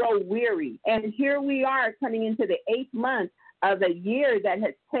don't grow weary. And here we are coming into the 8th month of a year that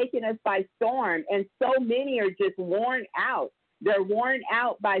has taken us by storm, and so many are just worn out. They're worn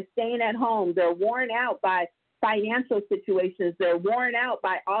out by staying at home. They're worn out by financial situations. They're worn out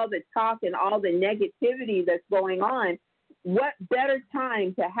by all the talk and all the negativity that's going on. What better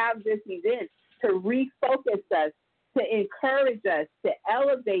time to have this event to refocus us, to encourage us, to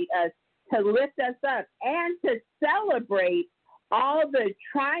elevate us, to lift us up, and to celebrate all the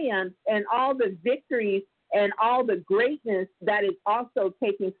triumphs and all the victories and all the greatness that is also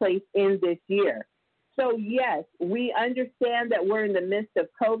taking place in this year. So, yes, we understand that we're in the midst of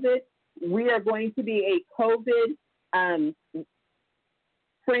COVID. We are going to be a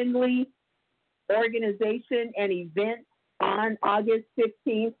COVID-friendly organization and event on August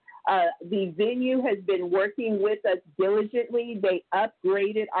 15th. The venue has been working with us diligently. They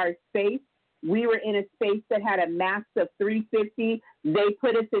upgraded our space. We were in a space that had a max of 350. They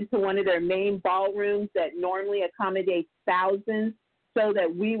put us into one of their main ballrooms that normally accommodates thousands so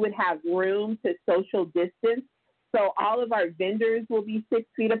that we would have room to social distance. So all of our vendors will be 6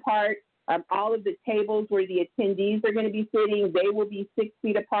 feet apart. All of the tables where the attendees are going to be sitting, they will be 6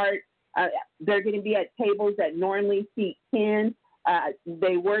 feet apart. They're going to be at tables that normally seat 10.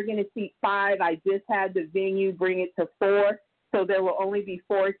 They were going to seat 5. I just had the venue bring it to 4. So there will only be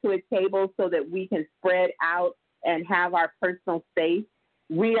 4 to a table so that we can spread out and have our personal space.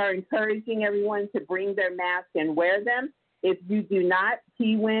 We are encouraging everyone to bring their masks and wear them. If you do not,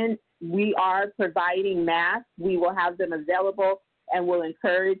 T-Win, we are providing masks. We will have them available and will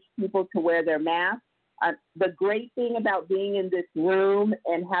encourage people to wear their masks. The great thing about being in this room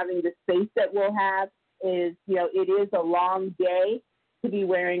and having the space that we'll have is, it is a long day to be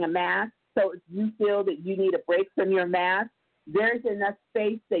wearing a mask. So if you feel that you need a break from your mask, there's enough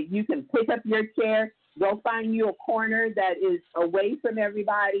space that you can pick up your chair, go find you a corner that is away from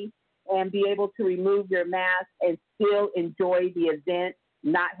everybody, and be able to remove your mask and still enjoy the event,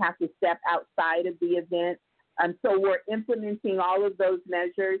 not have to step outside of the event. So we're implementing all of those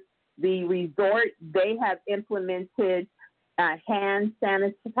measures. The resort, they have implemented hand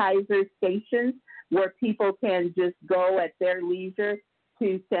sanitizer stations where people can just go at their leisure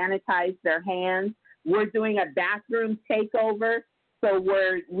to sanitize their hands. We're doing a bathroom takeover. So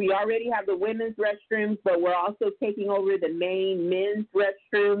we already have the women's restrooms, but we're also taking over the main men's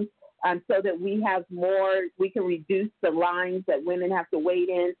restrooms so that we have more, we can reduce the lines that women have to wait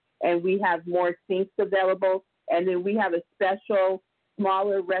in, and we have more sinks available. And then we have a special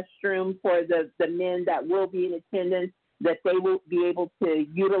smaller restroom for the men that will be in attendance that they will be able to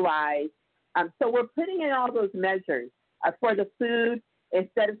utilize. So we're putting in all those measures. For the food,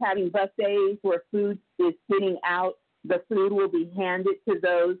 instead of having buffets where food is sitting out, the food will be handed to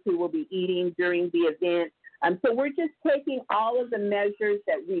those who will be eating during the event. So we're just taking all of the measures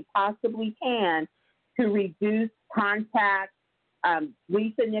that we possibly can to reduce contact.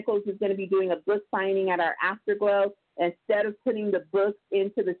 Lisa Nichols is going to be doing a book signing at our Afterglow. Instead of putting the books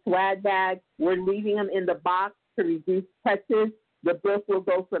into the swag bag, we're leaving them in the box to reduce touches. The book will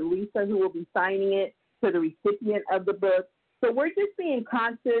go from Lisa, who will be signing it, to the recipient of the book. So we're just being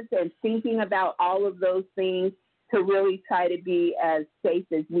conscious and thinking about all of those things to really try to be as safe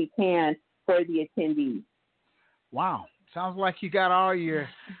as we can for the attendees. Wow. Sounds like you got all your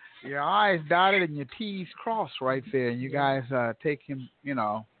I's dotted and your T's crossed right there. And you guys are taking,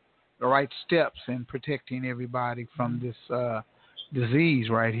 the right steps in protecting everybody from this disease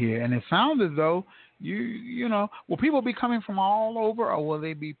right here. And it sounds as though will people be coming from all over, or will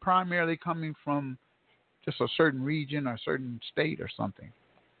they be primarily coming from just a certain region or certain state or something?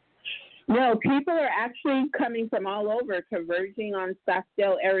 No, people are actually coming from all over, converging on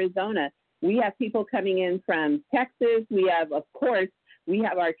Scottsdale, Arizona. We have people coming in from Texas. We have our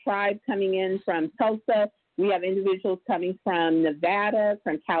tribe coming in from Tulsa. We have individuals coming from Nevada,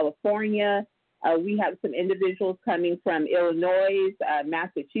 from California, We have some individuals coming from Illinois,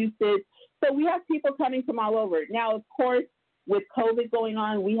 Massachusetts. So we have people coming from all over. Now, of course, with COVID going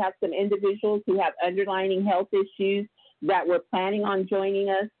on, we have some individuals who have underlying health issues that were planning on joining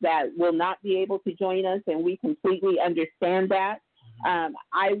us that will not be able to join us, and we completely understand that.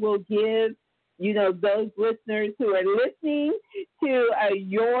 I will give, those listeners who are listening to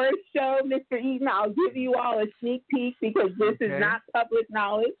your show, Mr. Eaton, I'll give you all a sneak peek because this is not public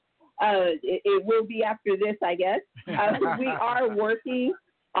knowledge. It will be after this, I guess. We are working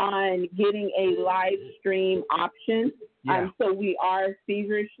on getting a live stream option. So we are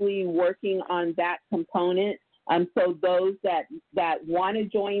feverishly working on that component. So those that want to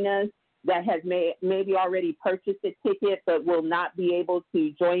join us, that have maybe already purchased a ticket but will not be able to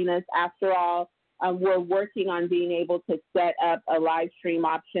join us after all, we're working on being able to set up a live stream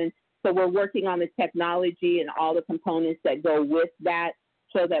option. So we're working on the technology and all the components that go with that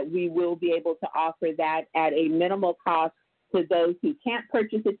so that we will be able to offer that at a minimal cost to those who can't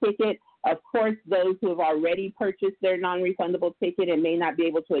purchase a ticket. Of course, those who have already purchased their non-refundable ticket and may not be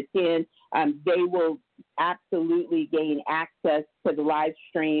able to attend, they will absolutely gain access to the live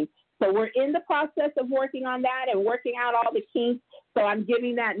stream. So we're in the process of working on that and working out all the kinks. So I'm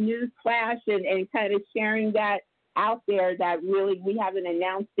giving that news flash and kind of sharing that out there that really we haven't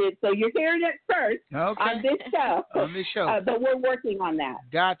announced it. So you're hearing it first on this show. But we're working on that.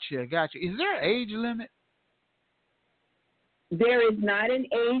 Gotcha. Is there an age limit? There is not an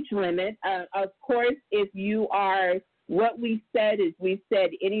age limit. Of course, if you are, what we've said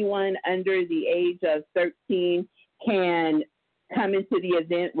anyone under the age of 13 can come into the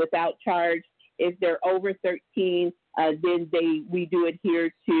event without charge. If they're over 13, then we do adhere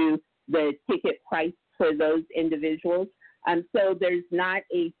to the ticket price for those individuals. So there's not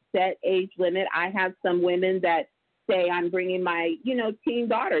a set age limit. I have some women that say I'm bringing my, teen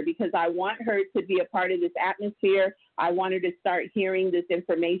daughter because I want her to be a part of this atmosphere. I want her to start hearing this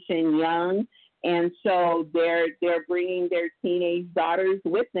information young. And so they're bringing their teenage daughters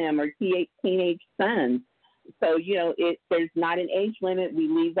with them or teenage sons. So, there's not an age limit. We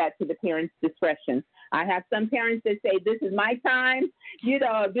leave that to the parents' discretion. I have some parents that say, this is my time,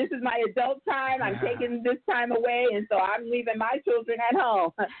 this is my adult time. I'm taking this time away, and so I'm leaving my children at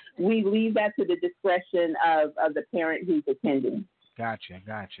home. We leave that to the discretion of the parent who's attending. Gotcha.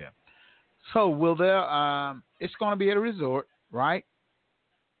 So will there, it's going to be at a resort, right?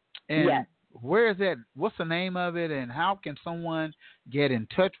 And yes. Where is that? What's the name of it, and how can someone get in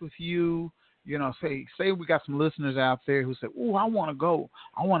touch with you? Say we got some listeners out there who say, "Oh, I want to go.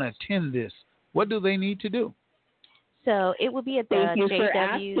 I want to attend this." What do they need to do? So it will be at the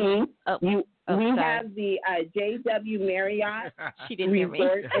JW. We have the JW Marriott She didn't hear me.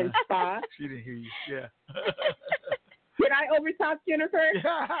 Resort and Spa. She didn't hear you. Yeah. Did I overtalk Jennifer?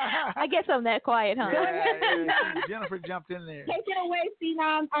 I guess I'm that quiet, huh? Yeah. Jennifer jumped in there. Take it away,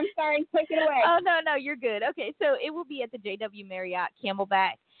 Sina. I'm sorry. Take it away. Oh, no, you're good. Okay, so it will be at the JW Marriott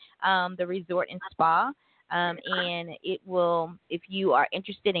Camelback, the Resort and Spa. And it will, if you are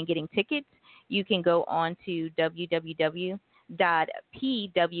interested in getting tickets, you can go on to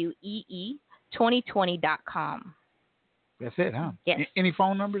www.pwee2020.com. That's it, huh? Yes. Any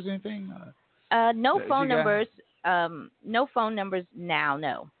phone numbers, anything? No phone numbers. No phone numbers now,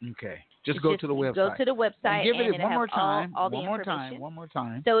 no. Okay. Just go to the website. Go to the website and give it it'll one more have time. all the one more information. time. One more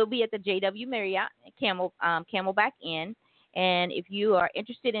time. So it'll be at the JW Marriott Camelback Inn. And if you are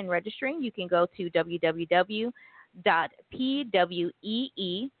interested in registering, you can go to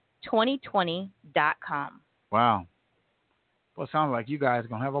www.pwee2020.com. Wow. Well, it sounds like you guys are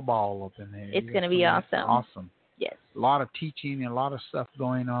going to have a ball up in there. It's going to be awesome. Awesome. Yes. A lot of teaching and a lot of stuff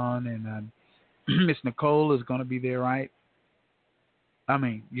going on. And Miss Nicole is going to be there, right? I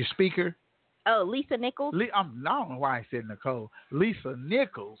mean, your speaker. Oh, Lisa Nichols? I don't know why I said Nicole. Lisa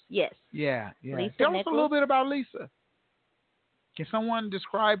Nichols. Yes. Yeah. Lisa Tell Nichols. us a little bit about Lisa. Can someone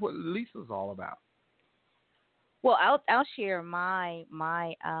describe what Lisa's all about? Well, I'll share my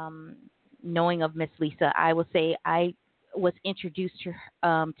knowing of Miss Lisa. I will say I was introduced to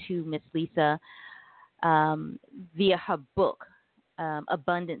Miss Lisa via her book,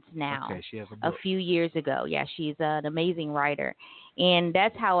 Abundance Now. Okay, she has a book. A few years ago. Yeah, she's an amazing writer, and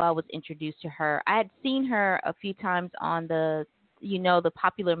that's how I was introduced to her. I had seen her a few times on the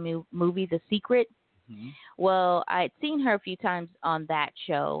popular movie The Secret. Mm-hmm. Well, I had seen her a few times on that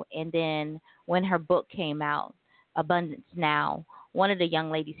show, and then when her book came out, Abundance Now, one of the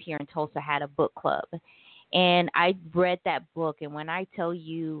young ladies here in Tulsa had a book club, and I read that book, and when I tell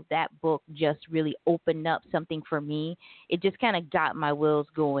you that book just really opened up something for me, it just kind of got my wheels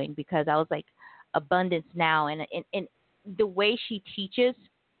going because I was like, Abundance Now, and the way she teaches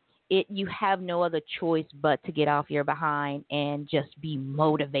you have no other choice but to get off your behind and just be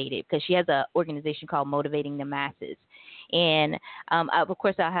motivated, because she has an organization called Motivating the Masses. And of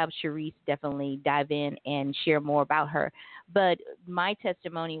course, I'll have Sharise definitely dive in and share more about her. But my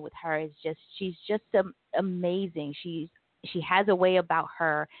testimony with her is she's just amazing. She has a way about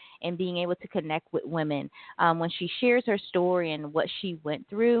her and being able to connect with women. When she shares her story and what she went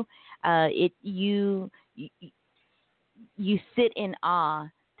through, you sit in awe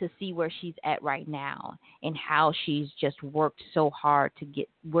to see where she's at right now and how she's just worked so hard to get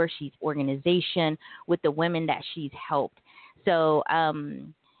where she's organization with the women that she's helped. So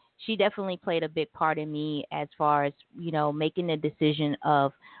she definitely played a big part in me as far as, making the decision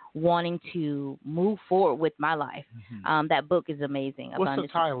of wanting to move forward with my life. That book is amazing. What's the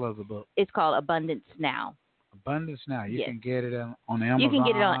title of the book? It's called Abundance Now. Abundance Now. You Yes. can get it on Amazon. You can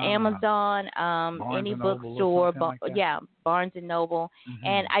get it on Amazon, any bookstore, Barnes and Noble.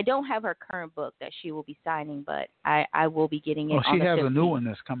 And I don't have her current book that she will be signing, but I will be getting it. Oh, on she the has 15th. a new one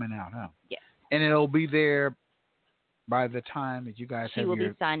that's coming out, huh? Yes. And it'll be there by the time that you guys She have will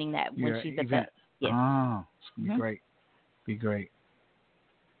your be signing that when she's at event. the. Yes. Oh, it's gonna be great. Be great.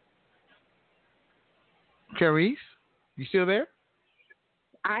 Sharise, you still there?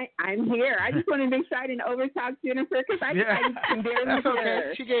 I'm here. I just want to make sure I didn't overtalk Jennifer because I can barely That's hear okay.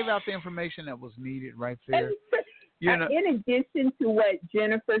 her. She gave out the information that was needed right there. In addition to what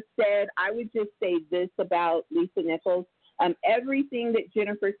Jennifer said, I would just say this about Lisa Nichols. Everything that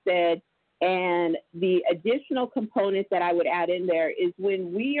Jennifer said and the additional component that I would add in there is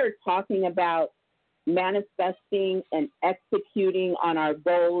when we are talking about manifesting and executing on our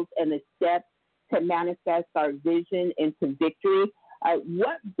goals and the steps to manifest our vision into victory,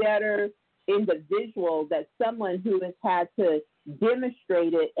 what better individual than someone who has had to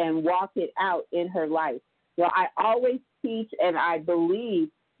demonstrate it and walk it out in her life? I always teach and I believe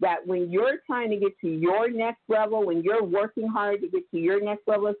that when you're trying to get to your next level, when you're working hard to get to your next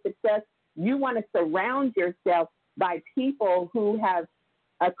level of success, you want to surround yourself by people who have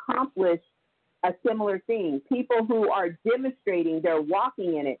accomplished a similar thing, people who are demonstrating, they're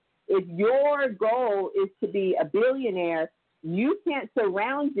walking in it. If your goal is to be a billionaire, you can't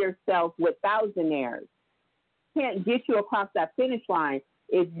surround yourself with thousandaires. Can't get you across that finish line.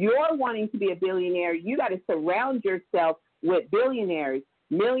 If you're wanting to be a billionaire, you got to surround yourself with billionaires,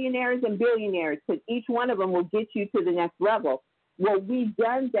 millionaires, and billionaires, because each one of them will get you to the next level. Well, we've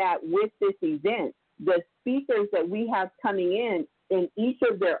done that with this event. The speakers that we have coming in each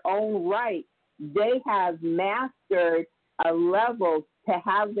of their own right, they have mastered a level to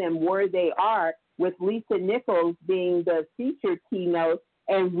have them where they are, with Lisa Nichols being the featured keynote,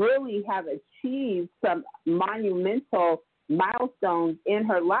 and really have achieved some monumental milestones in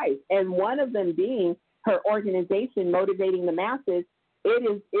her life. And one of them being her organization, Motivating the Masses. It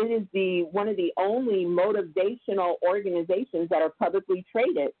is one of the only motivational organizations that are publicly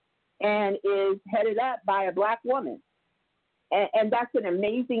traded and is headed up by a Black woman. And that's an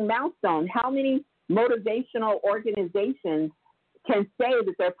amazing milestone. How many motivational organizations can say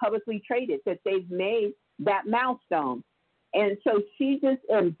that they're publicly traded, that they've made that milestone? And so she just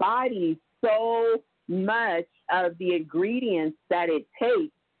embodies so much of the ingredients that it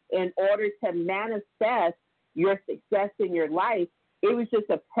takes in order to manifest your success in your life. It was just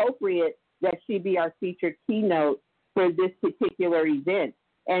appropriate that she be our featured keynote for this particular event.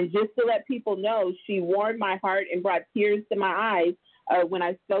 And just to let people know, she warmed my heart and brought tears to my eyes. When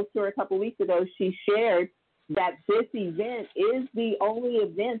I spoke to her a couple weeks ago, she shared that this event is the only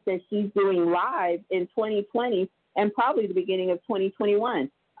event that she's doing live in 2020 and probably the beginning of 2021.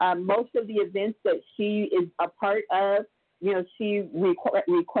 Most of the events that she is a part of, she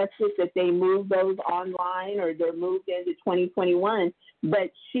requested that they move those online or they're moved into 2021.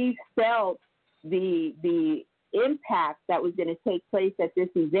 But she felt the impact that was going to take place at this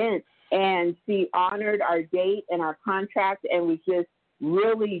event, and she honored our date and our contract and was just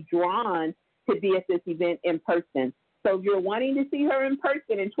really drawn to be at this event in person. So if you're wanting to see her in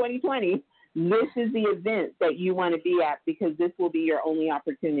person in 2020, this is the event that you want to be at, because this will be your only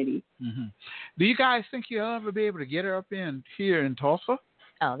opportunity. Mm-hmm. Do you guys think you'll ever be able to get her up here in Tulsa?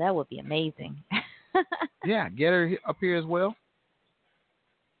 Oh, that would be amazing. Yeah, get her up here as well.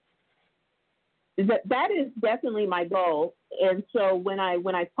 That is definitely my goal. And so when I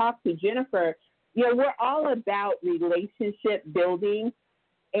talk to Jennifer, we're all about relationship building.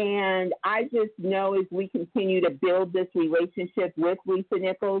 And I just know as we continue to build this relationship with Lisa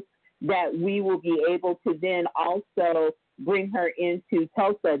Nichols, that we will be able to then also bring her into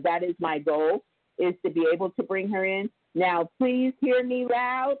Tulsa. That is my goal, is to be able to bring her in. Now, please hear me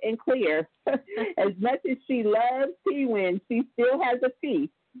loud and clear. As much as she loves T-Win, she still has a fee.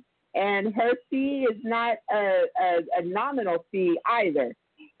 and her fee is not a nominal fee either.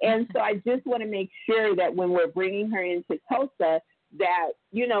 And so I just want to make sure that when we're bringing her into Tulsa, that,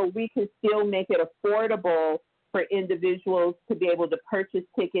 you know, we can still make it affordable for individuals to be able to purchase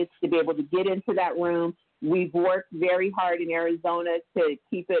tickets, to be able to get into that room. We've worked very hard in Arizona to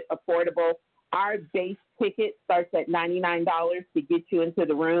keep it affordable. Our base ticket starts at $99 to get you into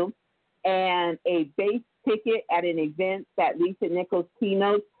the room. And a base ticket at an event that Lisa Nichols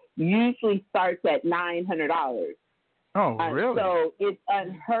keynotes usually starts at $900. Oh, really? So it's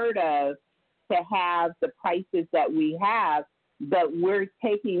unheard of to have the prices that we have, but we're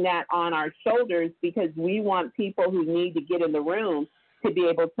taking that on our shoulders because we want people who need to get in the room to be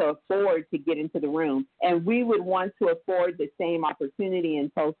able to afford to get into the room. And we would want to afford the same opportunity in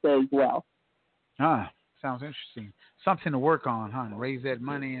Tulsa as well. Sounds interesting. Something to work on, huh? And raise that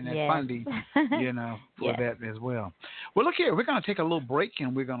money and that funding, you know, for that as well. Well, look here. We're going to take a little break,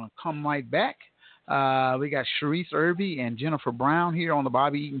 and we're going to come right back. We got Sharise Erby and Jennifer Brown here on the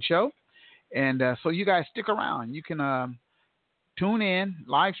Bobby Eaton Show. And so you guys stick around. You can tune in,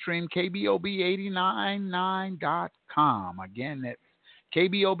 live stream, KBOB899.com. Again, that's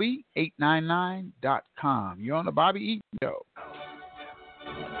KBOB899.com. You're on the Bobby Eaton Show.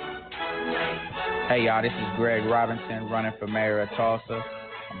 Hey, y'all, this is Greg Robinson running for mayor of Tulsa.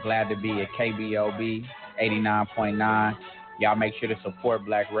 I'm glad to be at KBOB 89.9. Y'all make sure to support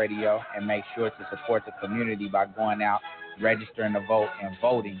Black Radio and make sure to support the community by going out, registering to vote, and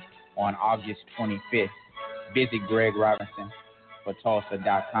voting on August 25th. Visit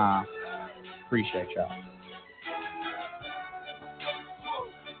GregRobinsonForTulsa.com. Appreciate y'all.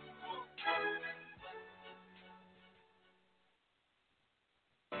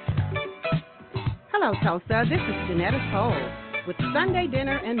 Hello, Tulsa. This is Janetta Soul with Sunday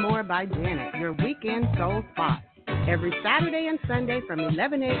Dinner and More by Janet, your weekend soul spot. Every Saturday and Sunday from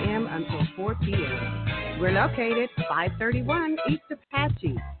 11 a.m. until 4 p.m. We're located 531 East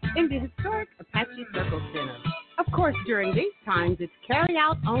Apache in the historic Apache Circle Center. Of course, during these times, it's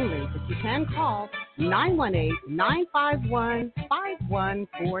carry-out only, but you can call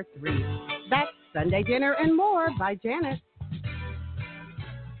 918-951-5143. That's Sunday Dinner and More by Janet.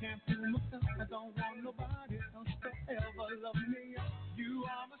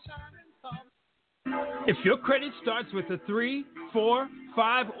 If your credit starts with a 3, 4,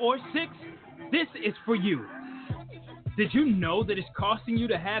 5, or 6, this is for you. Did you know that it's costing you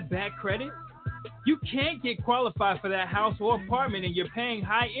to have bad credit? You can't get qualified for that house or apartment and you're paying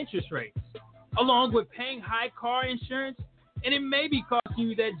high interest rates, along with paying high car insurance, and it may be costing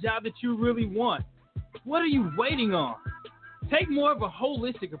you that job that you really want. What are you waiting on? Take more of a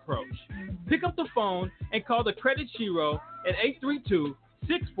holistic approach. Pick up the phone and call the Credit Shiro at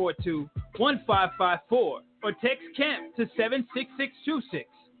 832-642-1554 or text CAMP to 76626.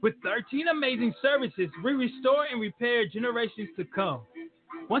 With 13 amazing services, we restore and repair generations to come.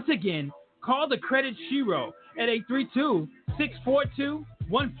 Once again, call the Credit Shiro at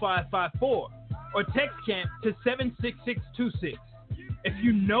 832-642-1554 or text CAMP to 76626. If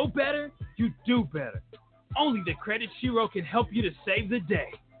you know better, you do better. Only the Credit Shiro can help you to save the day.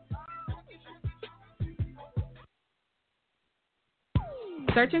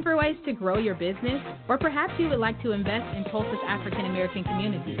 Searching for ways to grow your business? Or perhaps you would like to invest in Tulsa's African American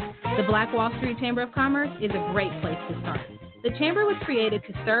community? The Black Wall Street Chamber of Commerce is a great place to start. The Chamber was created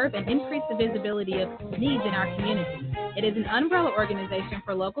to serve and increase the visibility of needs in our community. It is an umbrella organization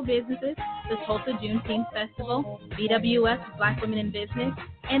for local businesses, the Tulsa Juneteenth Festival, BWS Black Women in Business,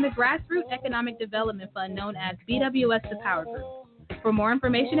 and the Grassroots Economic Development Fund known as BWS The Power Group. For more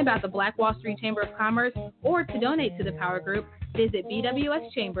information about the Black Wall Street Chamber of Commerce or to donate to the Power Group, visit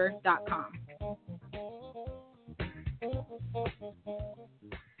bwschamber.com.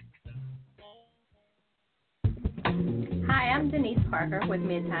 Hi, I'm Denise Parker with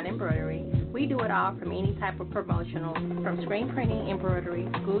Midtown Embroidery. We do it all from any type of promotional, from screen printing, embroidery,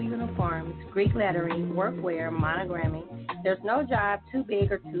 school uniforms, Greek lettering, workwear, monogramming. There's no job too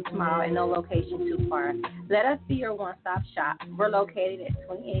big or too small and no location too far. Let us be your one-stop shop. We're located at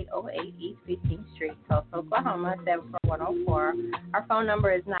 2808 East 15th Street, Tulsa, Oklahoma, 74104. Our phone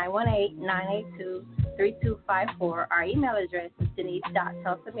number is 918-982-3254. Our email address is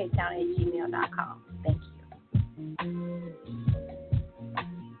denise.tulsamidtown@gmail.com. Thank you.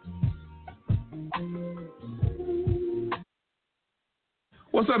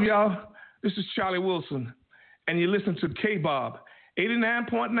 What's up, y'all? This is Charlie Wilson, and you listen to K-Bob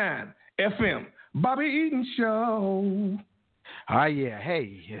 89.9 FM, Bobby Eaton Show. Yeah.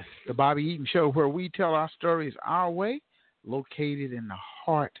 Hey, it's the Bobby Eaton Show, where we tell our stories our way, located in the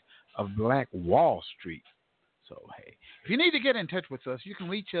heart of Black Wall Street. So, hey, if you need to get in touch with us, you can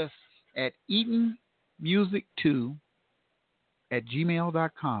reach us at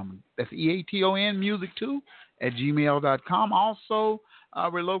eatonmusic2@gmail.com. That's EATON music2@gmail.com. Also,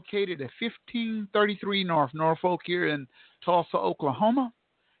 we're located at 1533 North Norfolk here in Tulsa, Oklahoma.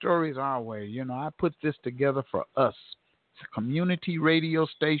 Stories our way. You know, I put this together for us. It's a community radio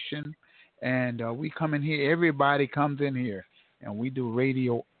station, and we come in here. Everybody comes in here, and we do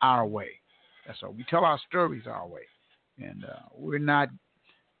radio our way. That's all. We tell our stories our way, and we're not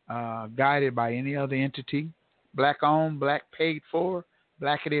guided by any other entity. Black owned, black paid for,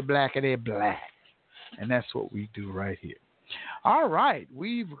 blackity, blackity, black. And that's what we do right here. All right.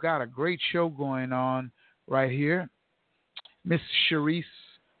 We've got a great show going on right here. Miss Sharise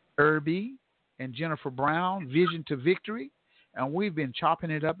Erby and Jennifer Brown, Vision to Victory. And we've been chopping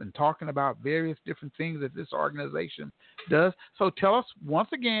it up and talking about various different things that this organization does. So tell us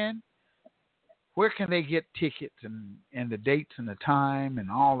once again, where can they get tickets and the dates and the time and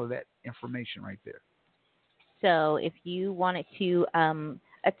all of that information right there? So if you wanted to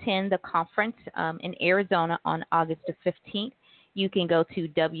attend the conference in Arizona on August the 15th, you can go to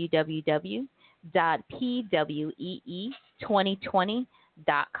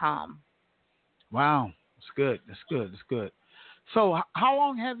www.pwee2020.com. Wow. That's good. That's good. That's good. So how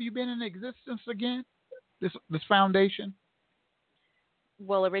long have you been in existence again, this foundation?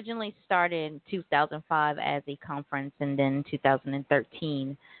 Well, originally started in 2005 as a conference, and then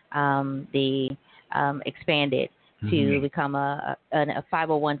 2013 they expanded to become a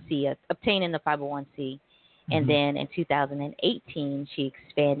 501c, obtaining the 501c. And then in 2018, she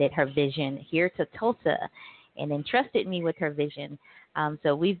expanded her vision here to Tulsa and entrusted me with her vision.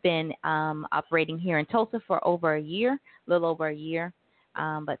 So we've been operating here in Tulsa for over a year, a little over a year.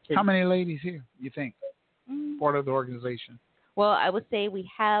 But how many ladies here, you think, part of the organization? Well, I would say we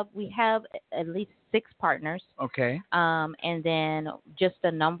have at least 6 partners. Okay. And then just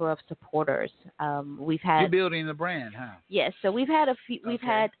a number of supporters. We've had. You're building the brand, huh? Yes. So we've had a few. Okay. We've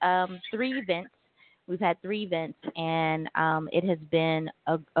had 3 events. We've had 3 events, and it has been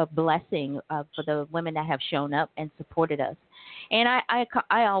a blessing for the women that have shown up and supported us. And I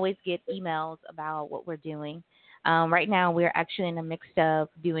always get emails about what we're doing. Right now, we're actually in the midst of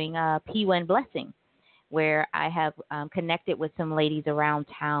doing P1 Blessing, where I have connected with some ladies around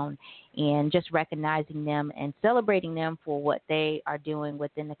town and just recognizing them and celebrating them for what they are doing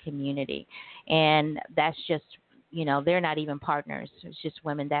within the community. And that's just, they're not even partners. It's just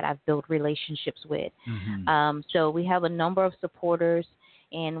women that I've built relationships with. So we have a number of supporters,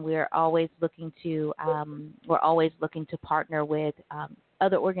 and we're always looking to partner with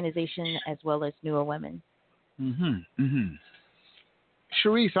other organizations as well as newer women.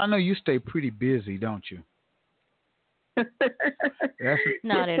 Sharise, I know you stay pretty busy, don't you?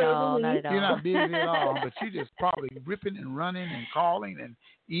 Not at all. Not at all. You're not busy at all, but you're just probably ripping and running and calling and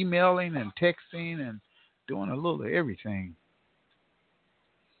emailing and texting and doing a little of everything.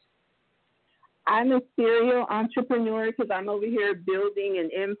 I'm a serial entrepreneur because I'm over here building an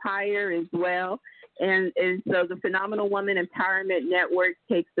empire as well. And so the Phenomenal Woman Empowerment Network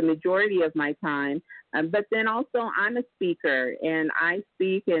takes the majority of my time. But then also I'm a speaker, and I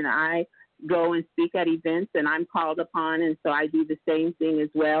speak and I go and speak at events, and I'm called upon, and so I do the same thing as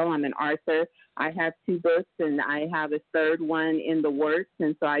well. I'm an author. I have 2 books, and I have a 3rd one in the works,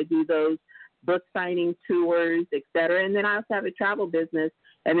 and so I do those book signing tours, et cetera. And then I also have a travel business,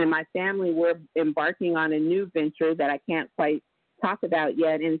 and in my family, we're embarking on a new venture that I can't quite talk about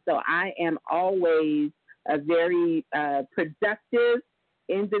yet. And so I am always a very productive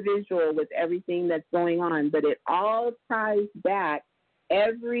individual with everything that's going on, but it all ties back.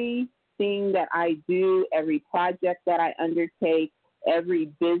 Everything that I do, every project that I undertake, every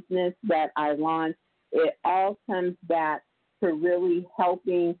business that I launch, it all comes back to really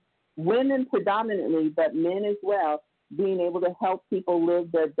helping women predominantly, but men as well, being able to help people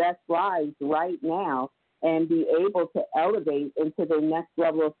live their best lives right now and be able to elevate into the next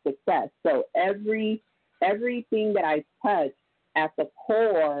level of success. So everything that I touch, at the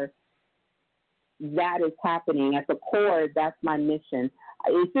core, that is happening. At the core, that's my mission.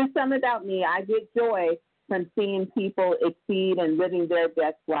 It's just something about me. I get joy from seeing people exceed and living their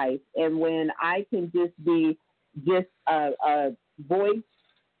best life. And when I can just be just a voice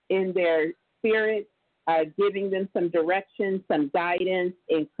in their spirit, giving them some direction, some guidance,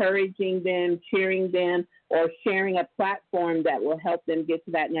 encouraging them, cheering them, or sharing a platform that will help them get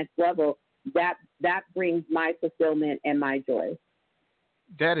to that next level, that brings my fulfillment and my joy.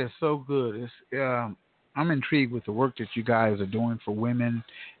 That is so good. I'm intrigued with the work that you guys are doing for women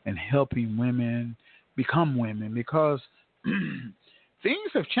and helping women become women, because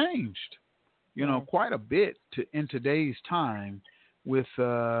things have changed. you know, quite a bit in today's time with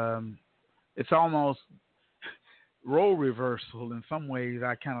it's almost role reversal in some ways.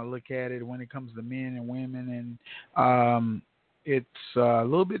 I kind of look at it when it comes to men and women, and it's a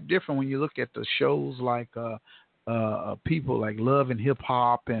little bit different when you look at the shows like people like Love and Hip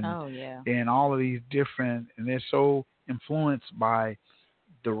Hop and and all of these different, and they're so influenced by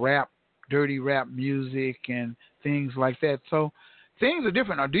the dirty rap music and things like that. So things are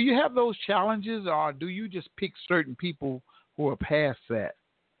different. Now, do you have those challenges, or do you just pick certain people who are past that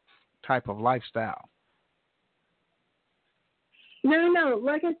type of lifestyle? No.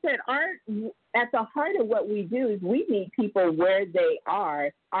 Like I said, at the heart of what we do is we meet people where they are.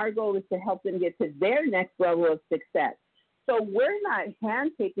 Our goal is to help them get to their next level of success. So we're not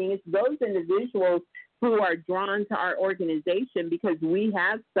handpicking. It's those individuals who are drawn to our organization because we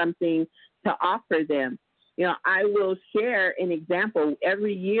have something to offer them. You know, I will share an example.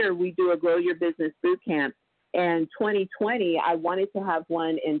 Every year we do a Grow Your Business Boot Camp. And 2020, I wanted to have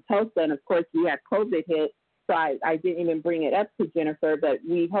one in Tulsa. And, of course, we had COVID hit. So I didn't even bring it up to Jennifer, but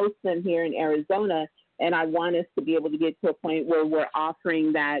we host them here in Arizona, and I want us to be able to get to a point where we're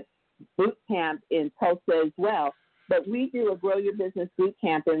offering that boot camp in Tulsa as well. But we do a Grow Your Business boot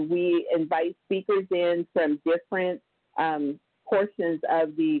camp, and we invite speakers in from different portions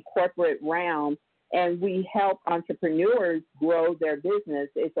of the corporate realm, and we help entrepreneurs grow their business.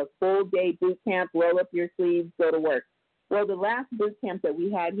 It's a full-day boot camp, roll up your sleeves, go to work. Well, the last boot camp that we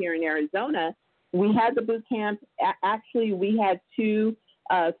had here in Arizona, we had the boot camp. Actually, we had two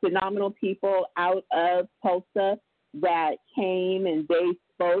phenomenal people out of Tulsa that came and they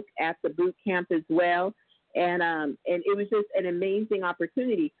spoke at the boot camp as well. And it was just an amazing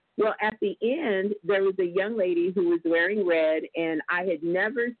opportunity. Well, at the end, there was a young lady who was wearing red, and I had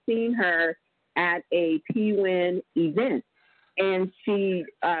never seen her at a PWIN event. And she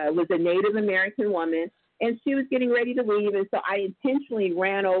was a Native American woman, and she was getting ready to leave. And so I intentionally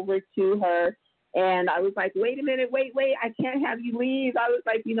ran over to her. And I was like, wait a minute, wait, I can't have you leave. I was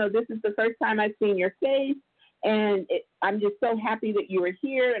like, this is the first time I've seen your face, and I'm just so happy that you were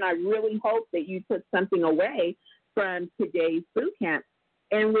here, and I really hope that you took something away from today's boot camp.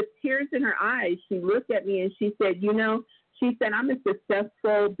 And with tears in her eyes, she looked at me and she said, she said, I'm a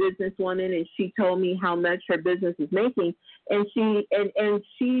successful businesswoman, and she told me how much her business is making. And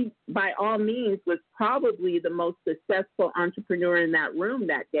she, by all means, was probably the most successful entrepreneur in that room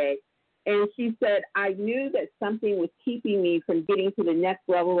that day. And she said, I knew that something was keeping me from getting to the next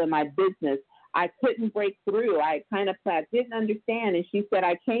level in my business. I couldn't break through. I didn't understand. And she said,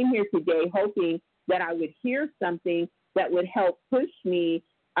 I came here today hoping that I would hear something that would help push me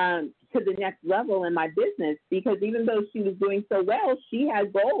to the next level in my business, because even though she was doing so well, she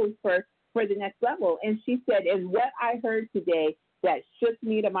had goals for the next level. And she said, and what I heard today that shook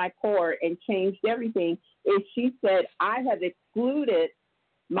me to my core and changed everything is, she said, I have excluded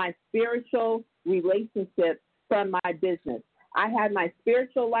my spiritual relationship from my business. I had my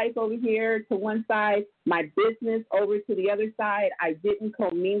spiritual life over here to one side, my business over to the other side. I didn't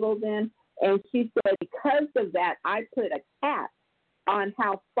commingle them. And she said, because of that, I put a cap on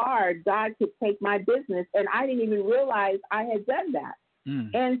how far God could take my business, and I didn't even realize I had done that.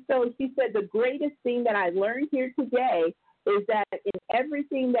 And so she said, the greatest thing that I learned here today is that in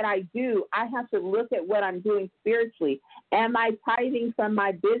everything that I do, I have to look at what I'm doing spiritually. Am I tithing from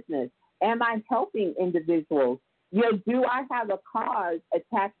my business? Am I helping individuals? Do I have a cause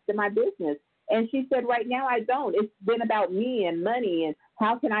attached to my business? And she said, right now I don't. It's been about me and money and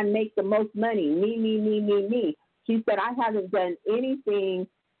how can I make the most money? Me. She said, I haven't done anything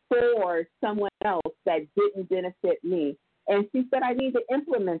for someone else that didn't benefit me. And she said, I need to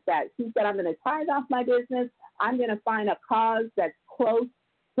implement that. She said, I'm going to tithe off my business. I'm going to find a cause that's close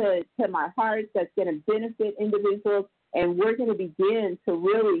to my heart that's going to benefit individuals, and we're going to begin to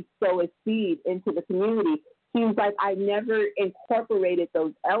really sow a seed into the community. She was like, I never incorporated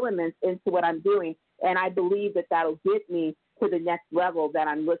those elements into what I'm doing, and I believe that that'll get me to the next level that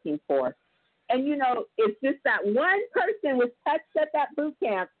I'm looking for. And, it's just that one person was touched at that boot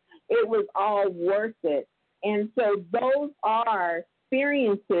camp. It was all worth it. And so those are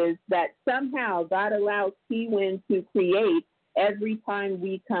experiences that somehow God allows PWIN to create every time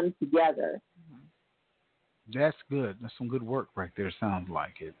we come together. That's good. That's some good work right there, sounds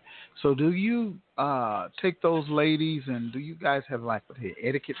like it. So do you take those ladies, and do you guys have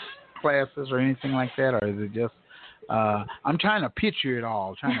etiquette classes or anything like that, or is it just I'm trying to picture it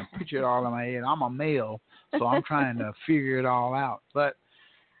all in my head. I'm a male, so I'm trying to figure it all out. But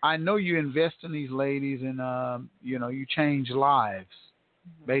I know you invest in these ladies, and you change lives.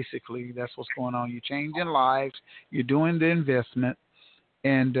 Basically, that's what's going on. You're changing lives. You're doing the investment,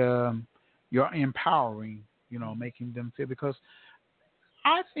 and you're empowering, making them feel, because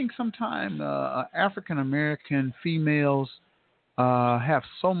I think sometimes African American females have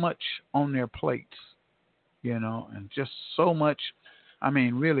so much on their plates, and just so much. I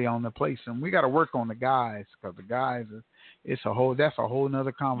mean, really on the plates, and we got to work on the guys, because the guys, that's a whole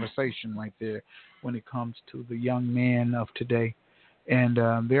nother conversation right there when it comes to the young men of today. And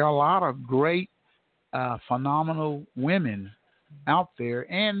there are a lot of great, phenomenal women out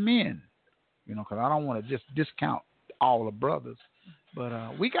there and men, because I don't want to just discount all the brothers,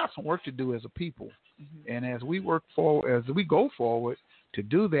 but we got some work to do as a people. And as we go forward to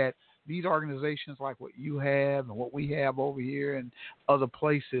do that, these organizations like what you have and what we have over here and other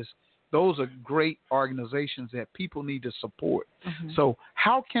places, those are great organizations that people need to support. So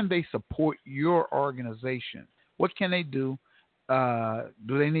how can they support your organization? What can they do?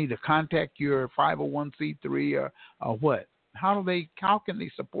 Do they need to contact your 501c3 or what? How can they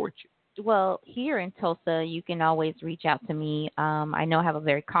support you? Well, here in Tulsa, you can always reach out to me. I know I have a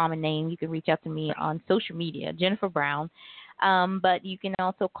very common name. You can reach out to me on social media, Jennifer Brown. But you can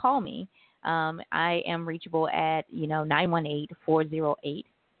also call me. I am reachable at 918-408-8020.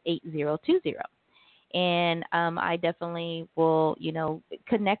 And I definitely will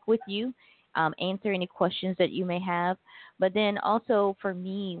connect with you, answer any questions that you may have. But then also for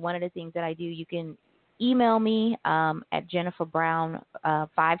me, one of the things that I do, you can email me at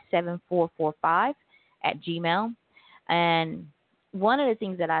jenniferbrown57445 @gmail. And one of the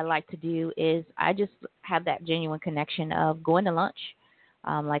things that I like to do is I just have that genuine connection of going to lunch.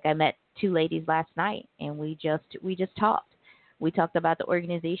 Like I met two ladies last night, and we just talked. We talked about the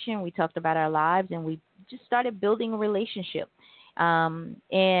organization, we talked about our lives, and we just started building a relationship.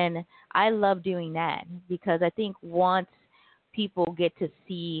 And I love doing that, because I think once people get to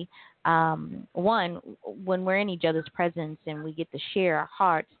see, one, when we're in each other's presence and we get to share our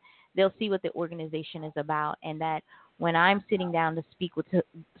hearts, they'll see what the organization is about, and that when I'm sitting down to speak with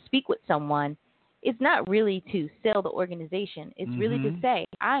someone, it's not really to sell the organization. It's really to say,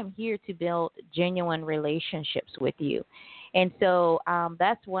 I'm here to build genuine relationships with you. And so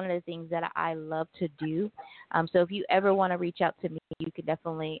that's one of the things that I love to do. So if you ever want to reach out to me, you can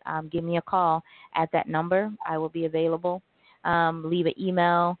definitely give me a call at that number. I will be available. Leave an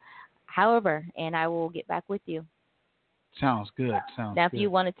email, however, and I will get back with you. Sounds good. Now, if you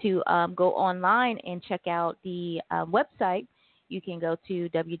wanted to go online and check out the website, you can go to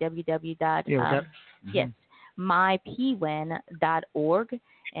mypwen.org,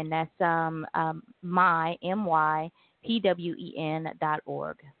 and that's mypwen.org.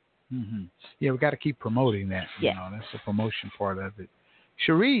 Yeah, we got to keep promoting that. That's the promotion part of it.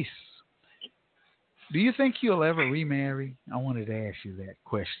 Sharise, do you think you'll ever remarry? I wanted to ask you that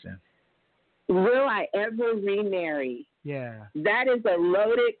question. Will I ever remarry? Yeah. That is a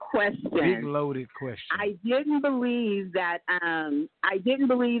loaded question. Big loaded question. I didn't believe that I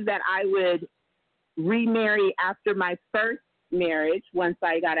would remarry after my first marriage. Once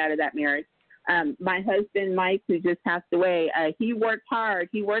I got out of that marriage, my husband Mike, who just passed away, he worked hard.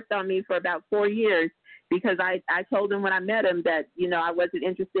 He worked on me for about 4 years, because I told him when I met him that, I wasn't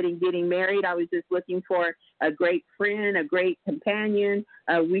interested in getting married. I was just looking for a great friend, a great companion.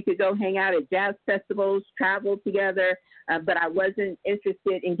 We could go hang out at jazz festivals, travel together, but I wasn't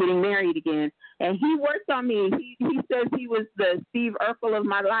interested in getting married again. And he worked on me. He says he was the Steve Urkel of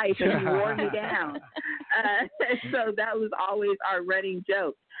my life, and he wore me down. So that was always our running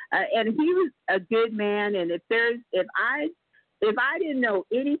joke. And he was a good man. And if I didn't know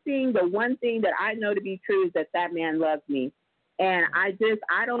anything, the one thing that I know to be true is that man loves me. And I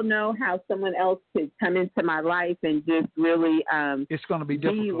don't know how someone else could come into my life and just really it's going to be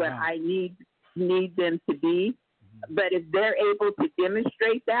difficult, what I need them to be. But if they're able to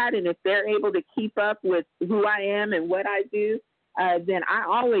demonstrate that, and if they're able to keep up with who I am and what I do, then I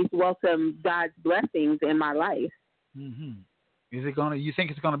always welcome God's blessings in my life. Is it going to? You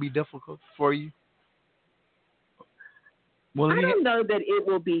think it's going to be difficult for you? I don't know that it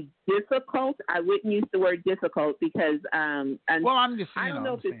will be difficult. I wouldn't use the word difficult because I'm just saying, I don't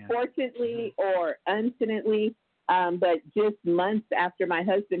know if it's fortunately or unfortunately, but just months after my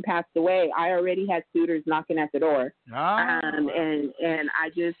husband passed away, I already had suitors knocking at the door. And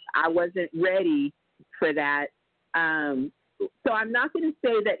I wasn't ready for that. So I'm not going to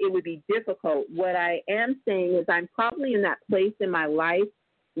say that it would be difficult. What I am saying is I'm probably in that place in my life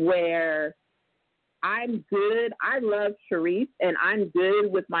where I'm good. I love Sharise, and I'm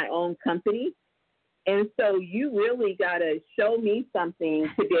good with my own company. And so you really got to show me something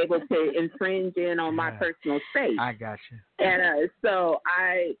to be able to infringe in on my personal space. I got you. And so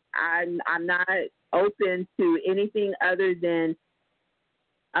I'm not open to anything other than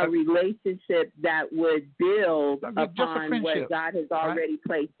a relationship that would build just a upon what friendship, God has already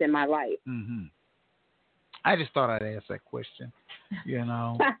placed in my life. Mm-hmm. I just thought I'd ask that question, you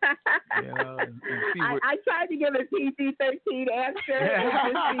know. And see what... I tried to give a PG-13 answer.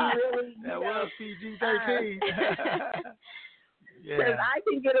 That was PG-13. Because I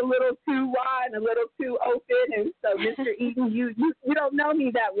can get a little too raw and a little too open, and so Mr. Eden, you don't know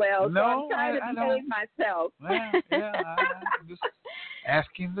me that well, so I'm trying to behave myself. I'm just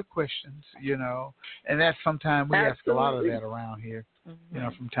asking the questions, you know, and that's sometimes we ask a lot of that around here, you know,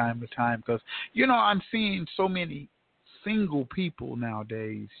 from time to time, because, you know, I'm seeing so many single people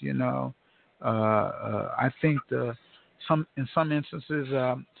nowadays, you know. I think in some instances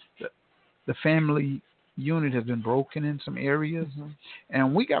the family unit has been broken in some areas,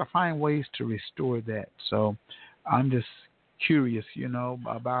 and we got to find ways to restore that. So I'm just curious, you know,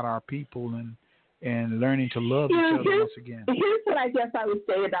 about our people and learning to love each other once again. Here's what I guess I would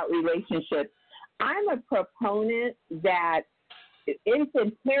say about relationships. I'm a proponent that it's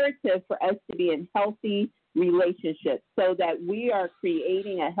imperative for us to be in healthy relationships so that we are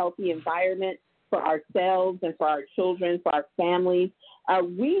creating a healthy environment for ourselves and for our children, for our families.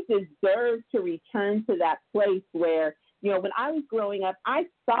 We deserve to return to that place where, you know, when I was growing up, I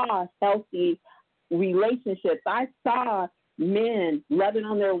saw healthy relationships. I saw men loving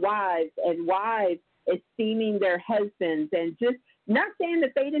on their wives and wives esteeming their husbands, and just not saying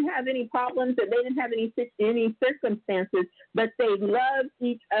that they didn't have any problems and they didn't have any circumstances, but they loved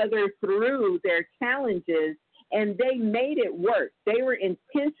each other through their challenges, and they made it work. They were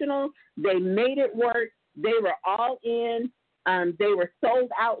intentional. They made it work. They were all in. They were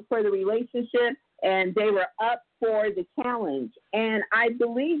sold out for the relationship, and they were up for the challenge. And I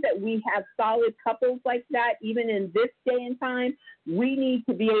believe that we have solid couples like that, even in this day and time. We need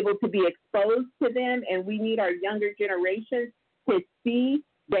to be able to be exposed to them, and we need our younger generations to see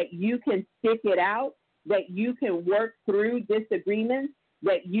that you can stick it out, that you can work through disagreements,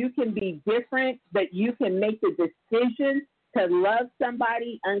 that you can be different, that you can make the decision to love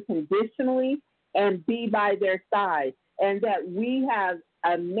somebody unconditionally and be by their side, and that we have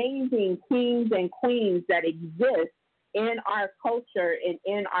amazing kings and queens that exist in our culture and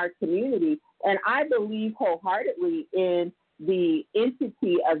in our community. And I believe wholeheartedly in the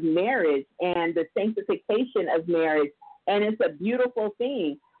entity of marriage and the sanctification of marriage, and it's a beautiful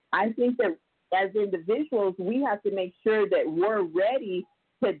thing. I think that as individuals, we have to make sure that we're ready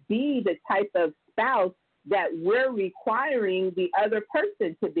to be the type of spouse that we're requiring the other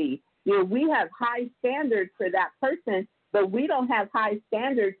person to be. You know, we have high standards for that person, but we don't have high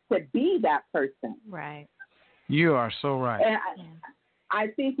standards to be that person. Right. You are so right. And I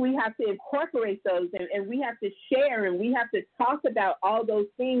think we have to incorporate those, and we have to share, and we have to talk about all those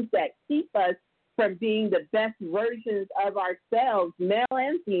things that keep us from being the best versions of ourselves, male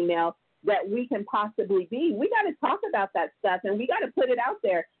and female, that we can possibly be. We got to talk about that stuff, and we got to put it out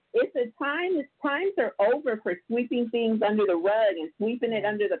there. Times are over for sweeping things under the rug and sweeping it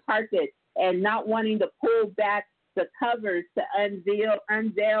under the carpet and not wanting to pull back the covers to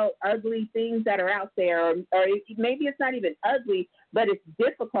unveil ugly things that are out there, or maybe it's not even ugly, but it's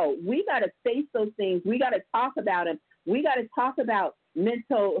difficult. We got to face those things. We got to talk about them. We got to talk about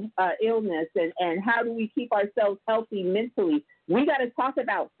mental illness and how do we keep ourselves healthy mentally. We got to talk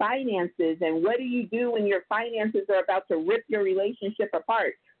about finances and what do you do when your finances are about to rip your relationship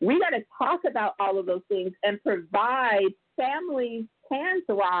apart. We got to talk about all of those things and provide. Families can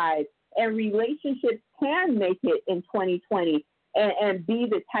thrive and relationships can make it in 2020 and be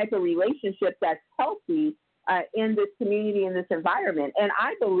the type of relationship that's healthy in this community, in this environment. And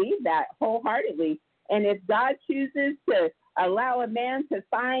I believe that wholeheartedly. And if God chooses to allow a man to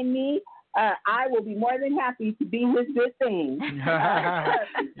find me, I will be more than happy to be his good thing.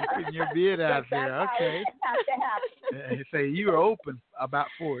 You're putting your bid out there. Okay. Say you are open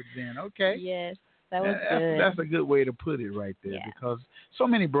for it then. Okay. Yes. That was good. That's a good way to put it right there, because so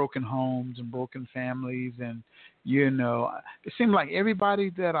many broken homes and broken families, and you know, it seems like everybody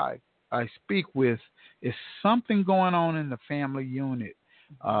that I speak with is something going on in the family unit.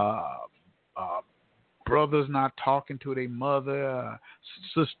 Brothers not talking to their mother,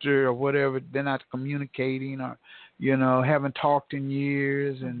 sister, or whatever. They're not communicating, or you know, haven't talked in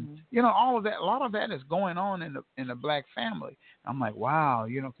years, and you know, all of that. A lot of that is going on in the black family. I'm like, wow,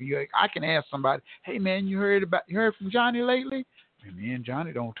 you know, I can ask somebody, hey man, you heard from Johnny lately? And me and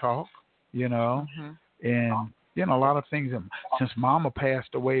Johnny don't talk, you know, and you know, a lot of things. Since Mama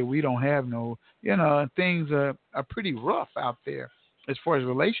passed away, we don't have no, you know, and things are pretty rough out there as far as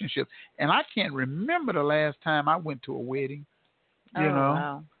relationships. And I can't remember the last time I went to a wedding. You know,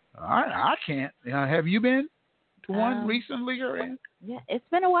 wow. I can't. Have you been to one recently, or? Yeah, it's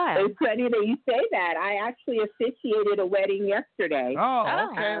been a while. It's funny that you say that. I actually officiated a wedding yesterday. Oh,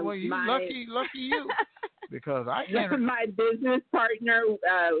 okay. Well, you lucky you. Because I can't. My business partner,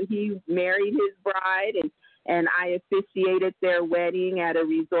 he married his bride, and I officiated their wedding at a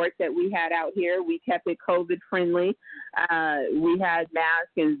resort that we had out here. We kept it COVID friendly. We had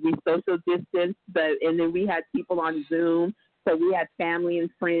masks and we social distanced, and then we had people on Zoom. So we had family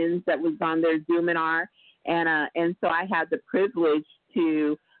and friends that was on their Zoominar, and so I had the privilege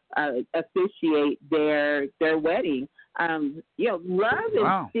to officiate their wedding. Love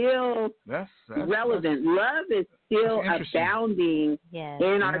is still that's relevant. Love is still abounding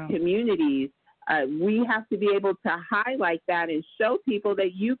in our communities. We have to be able to highlight that and show people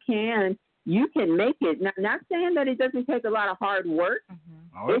that you can make it. Not saying that it doesn't take a lot of hard work.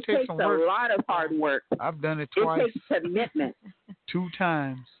 Mm-hmm. It takes a lot of hard work. I've done it twice. It takes commitment. 2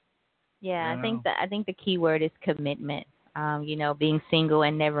 times. Yeah, I think the key word is commitment. Being single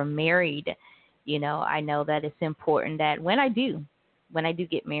and never married, I know that it's important that when I do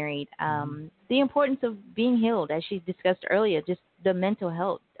get married, the importance of being healed, as she discussed earlier, just the mental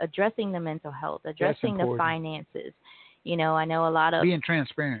health, addressing the mental health, addressing the finances. I know a lot of being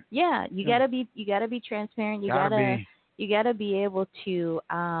transparent. Yeah, you gotta be transparent. You gotta be able to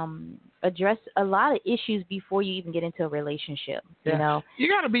address a lot of issues before you even get into a relationship. Yeah. You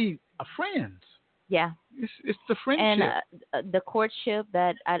gotta be a friend. Yeah. It's the friendship. And the courtship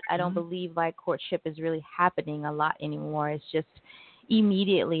that I don't believe like courtship is really happening a lot anymore. It's just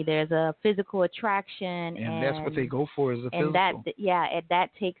immediately there's a physical attraction, and that's what they go for, is a physical. And that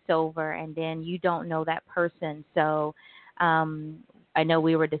takes over, and then you don't know that person. So I know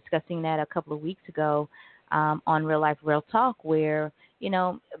we were discussing that a couple of weeks ago on Real Life Real Talk, where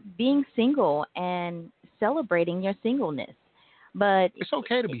being single and celebrating your singleness. But it's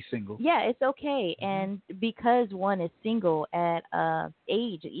okay to be single. Yeah, it's okay. And because one is single at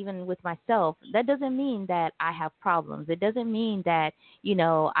age, even with myself, that doesn't mean that I have problems. It doesn't mean that,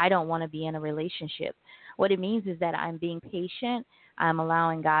 I don't want to be in a relationship. What it means is that I'm being patient. I'm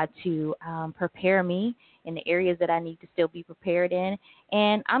allowing God to prepare me in the areas that I need to still be prepared in.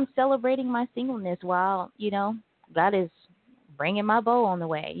 And I'm celebrating my singleness while, God is bringing my bow on the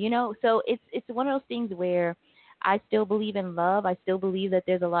way, So it's one of those things where I still believe in love. I still believe that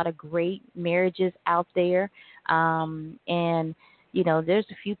there's a lot of great marriages out there. And, there's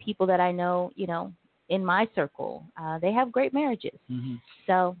a few people that I know, in my circle. They have great marriages. Mm-hmm.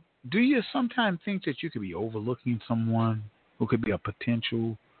 So, do you sometimes think that you could be overlooking someone who could be a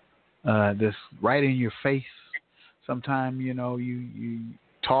potential that's right in your face? Sometimes, you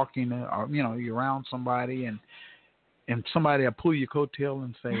talking or, you're around somebody and somebody will pull your coattail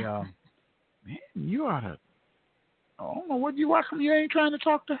and say, man, you ought to, I don't know what you watch from. You ain't trying to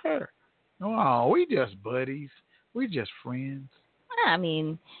talk to her. No, we just buddies. We just friends. I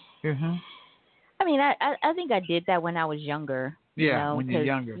mean, I think I did that when I was younger. Yeah, when you're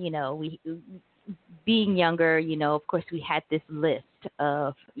younger. We being younger, of course, we had this list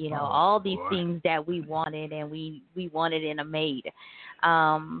of, all these things that we wanted, and we wanted in a mate. But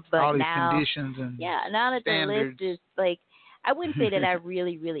all these now, conditions and now that standards. the list is like, I wouldn't say that I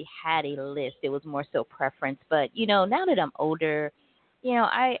really, really had a list. It was more so preference. But, now that I'm older,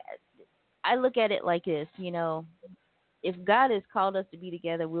 I look at it like this, if God has called us to be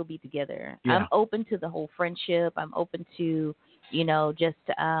together, we'll be together. Yeah. I'm open to the whole friendship. I'm open to,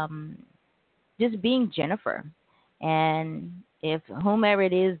 just being Jennifer. And if whomever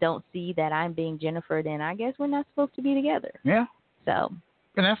it is don't see that I'm being Jennifer, then I guess we're not supposed to be together. Yeah. So.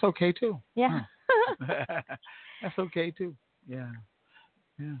 And that's okay, too. Yeah. That's okay, too. Yeah.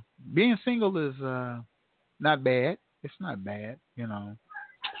 Yeah. Being single is not bad. It's not bad,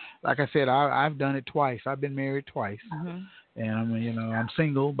 Like I said, I've done it twice. I've been married twice. Mm-hmm. And I'm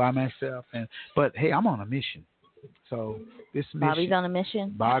single by myself. But hey, I'm on a mission. So this mission. Bobby's on a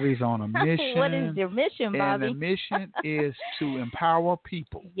mission. Bobby's on a mission. What is your mission, Bobby? And the mission is to empower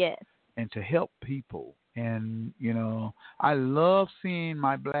people. Yes. And to help people. And, I love seeing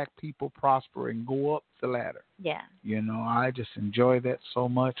my black people prosper and go up the ladder. Yeah. I just enjoy that so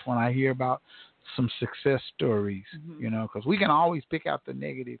much when I hear about some success stories, because we can always pick out the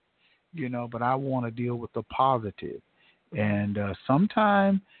negative, but I want to deal with the positive. And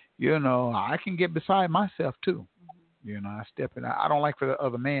sometimes, I can get beside myself too. I step in. I don't like for the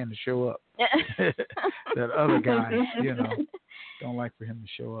other man to show up. That other guy, don't like for him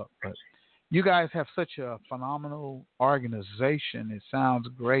to show up. But you guys have such a phenomenal organization. It sounds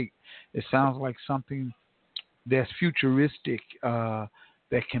great. It sounds like something that's futuristic,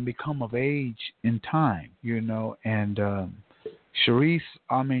 that can become of age in time, And Sharise,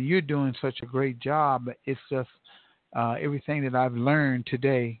 you're doing such a great job. It's just, everything that I've learned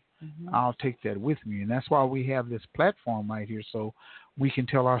today, Mm-hmm. I'll take that with me. And that's why we have this platform right here, so we can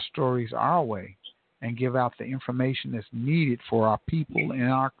tell our stories our way and give out the information that's needed for our people in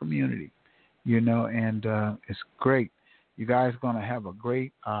our community, and it's great. You guys are going to have a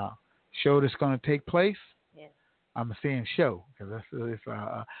great show that's going to take place. Yes. I'm saying show because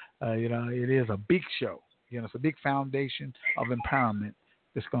it is a big show. It's a big foundation of empowerment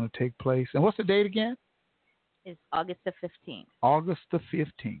that's going to take place. And what's the date again? It's August the 15th. August the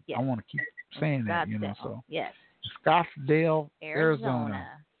 15th. Yes. I want to keep saying that, Scottsdale. Yes. Scottsdale, Arizona.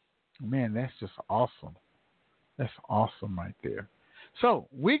 Man, that's just awesome. That's awesome right there. So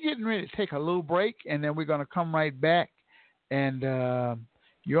we're getting ready to take a little break, and then we're going to come right back. And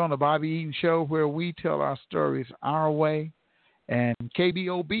you're on the Bobby Eaton Show, where we tell our stories our way. And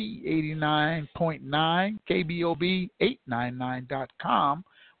KBOB 89.9, KBOB899.com.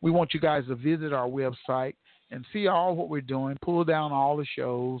 We want you guys to visit our website and see all what we're doing, pull down all the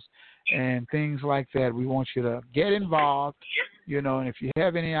shows and things like that. We want you to get involved, and if you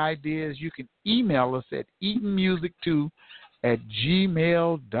have any ideas, you can email us at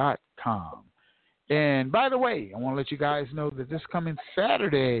eatonmusic2@gmail.com. And by the way, I want to let you guys know that this coming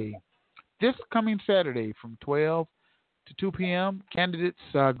Saturday from 12 to 2 p.m., candidates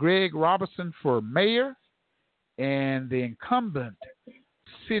Greg Robertson for mayor and the incumbent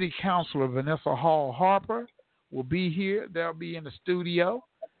city councilor Vanessa Hall Harper will be here. They'll be in the studio.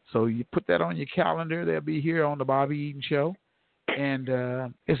 So you put that on your calendar. They'll be here on the Bobby Eaton Show. And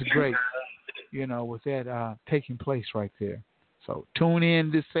it's great, with that taking place right there. So tune in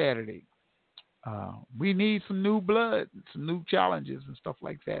this Saturday. We need some new blood, some new challenges and stuff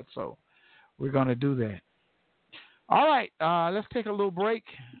like that. So we're going to do that. All right, let's take a little break.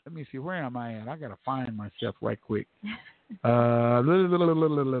 Let me see, where am I at? I got to find myself right quick. We're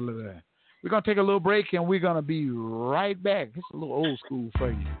going to take a little break, and we're going to be right back. It's a little old school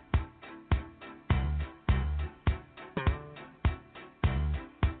for you.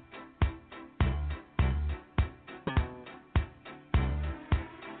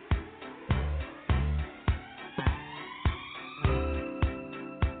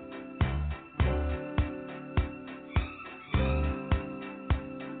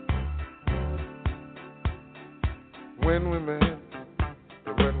 When we met, it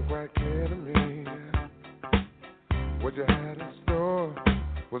wasn't quite clear to me what you had in store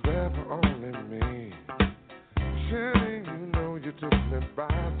was there for only me. Surely you took me by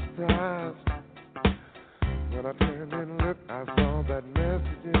surprise. When I turned and looked, I saw that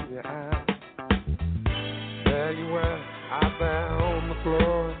message in your eyes. There you were, out there on the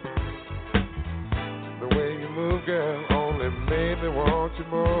floor. The way you move, girl, only made me want you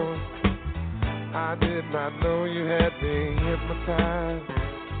more. I did not know you had me hypnotized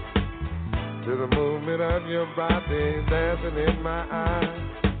to the movement of your body dancing in my eyes.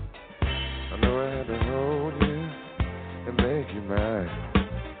 I know I had to hold you and make you mine.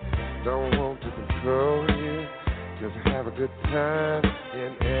 Don't want to control you, just have a good time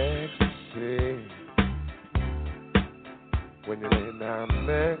in ecstasy. When you lay down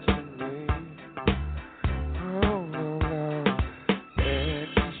next to me, oh Lord,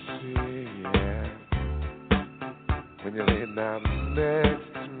 ecstasy, yeah. When you lay down next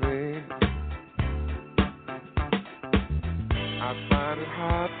to me, I find it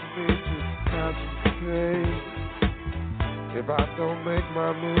hard for me to concentrate. If I don't make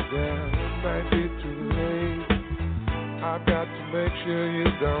my move, then it might be too late. I've got to make sure you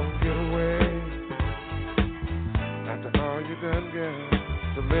don't get away. After all you done, girl,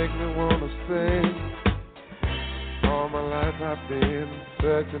 to make me wanna stay. All my life I've been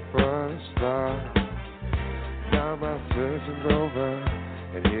searching for a star. Now my searching's over,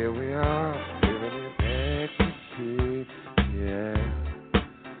 and here we are, living in ecstasy, yeah.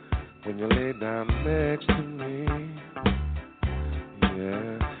 When you lay down next to me,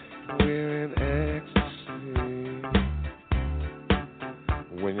 yeah, we're in ecstasy.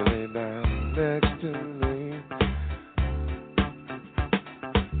 When you lay down next to me.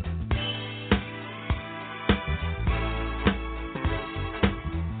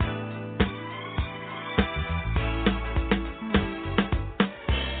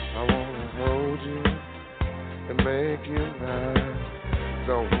 Make you mine.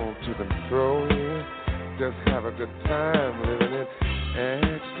 Don't want to control you. Just have a good time living in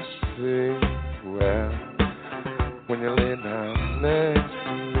ecstasy. Well, when you lay down next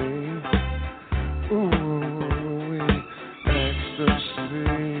to me, ooh, ecstasy.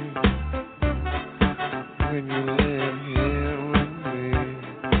 When you lay here with me,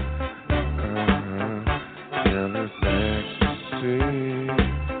 girl, it's ecstasy.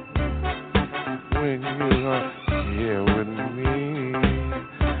 When you are here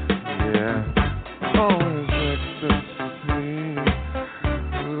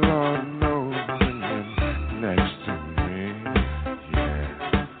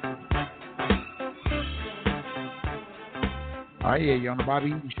yeah, you're on the Bobby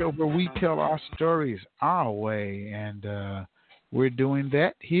Eaton Show where we tell our stories our way, and we're doing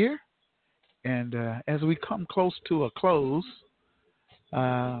that here. And as we come close to a close,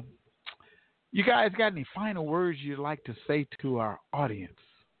 you guys got any final words you'd like to say to our audience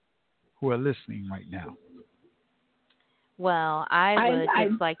who are listening right now? Well, I would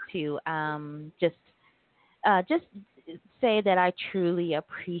just like to just say that I truly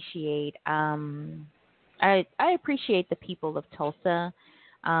appreciate I appreciate the people of Tulsa.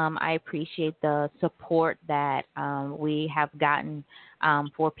 I appreciate the support that we have gotten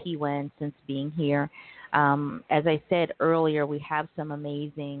for PWIN since being here. As I said earlier, we have some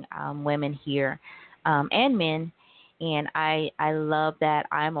amazing women here and men, and I love that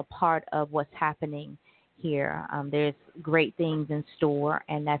I'm a part of what's happening here. There's great things in store,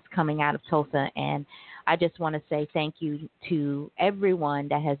 and that's coming out of Tulsa. And I just want to say thank you to everyone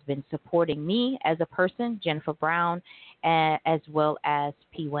that has been supporting me as a person, Jennifer Brown, as well as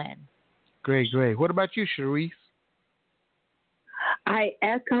PWIN. Great. What about you, Sharise? I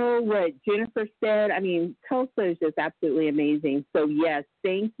echo what Jennifer said. I mean, Tulsa is just absolutely amazing. So, yes,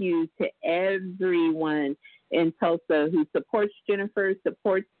 thank you to everyone in Tulsa who supports Jennifer,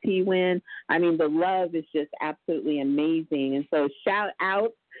 supports PWIN. I mean, the love is just absolutely amazing. And so shout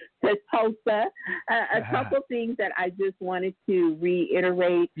out to Tulsa. A couple things that I just wanted to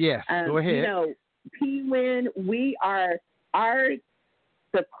reiterate. Yes, go ahead. You know, PWIN,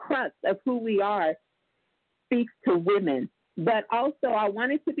 the crux of who we are speaks to women. But also, I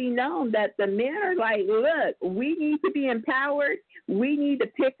want it to be known that the men are like, look, we need to be empowered. We need to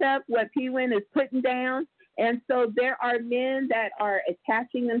pick up what PWIN is putting down. And so there are men that are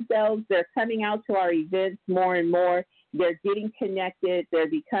attaching themselves. They're coming out to our events more and more. They're getting connected. They're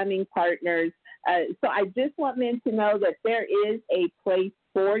becoming partners. So I just want men to know that there is a place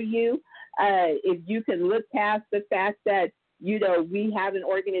for you. If you can look past the fact that, you know, we have an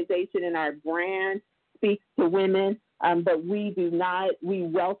organization and our brand speaks to women, but we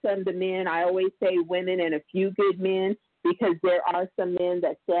welcome the men. I always say women and a few good men, because there are some men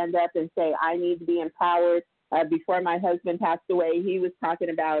that stand up and say, I need to be empowered. Before my husband passed away, he was talking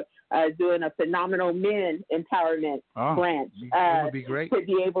about doing a phenomenal men empowerment branch. That would be great. To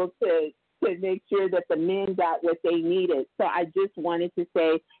be able to make sure that the men got what they needed. So I just wanted to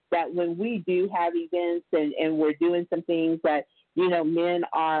say that when we do have events and we're doing some things that, you know, men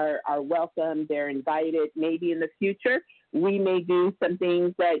are welcome, they're invited. Maybe in the future, we may do some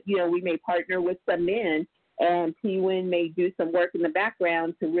things that, you know, we may partner with some men, and PWIN may do some work in the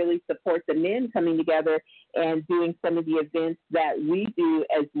background to really support the men coming together and doing some of the events that we do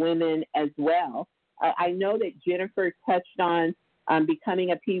as women as well. I know that Jennifer touched on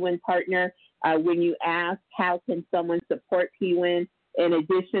becoming a PWIN partner. When you ask how can someone support PWIN, in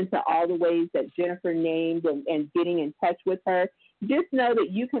addition to all the ways that Jennifer named and getting in touch with her, just know that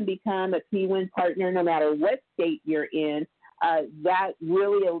you can become a PWIN partner no matter what state you're in. That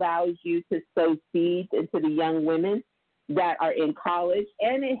really allows you to sow seeds into the young women that are in college,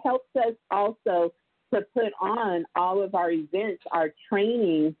 and it helps us also to put on all of our events, our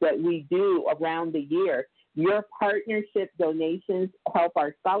trainings that we do around the year. Your partnership donations help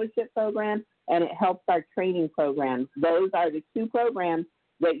our scholarship program, and it helps our training programs. Those are the two programs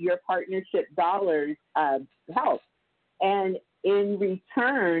that your partnership dollars help. And in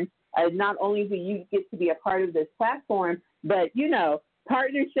return, not only do you get to be a part of this platform, but, you know,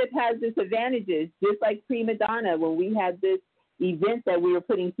 partnership has its advantages, just like Prima Donna. When we had this event that we were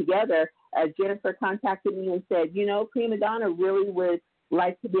putting together, Jennifer contacted me and said, you know, Prima Donna really would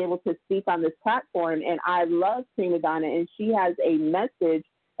like to be able to speak on this platform, and I love Prima Donna, and she has a message.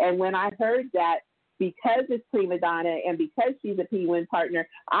 And when I heard that, because it's Prima Donna and because she's a PWIN partner,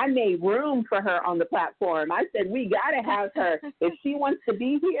 I made room for her on the platform. I said, we got to have her. If she wants to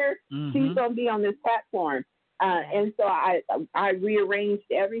be here, she's going to be on this platform. And so I rearranged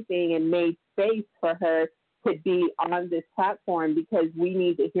everything and made space for her to be on this platform because we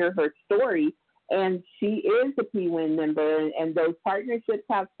need to hear her story. And she is a PWIN member, and those partnerships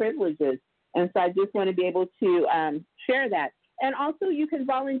have privileges. And so I just want to be able to share that. And also you can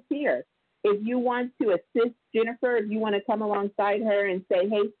volunteer. If you want to assist Jennifer, if you want to come alongside her and say,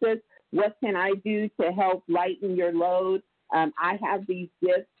 hey, sis, what can I do to help lighten your load? I have these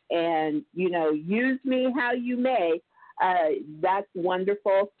gifts, and, you know, use me how you may. That's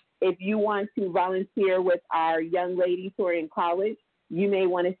wonderful. If you want to volunteer with our young ladies who are in college, you may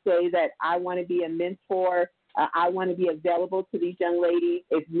want to say that I want to be a mentor. I want to be available to these young ladies.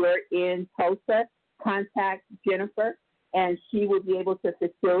 If you're in Tulsa, contact Jennifer, and she will be able to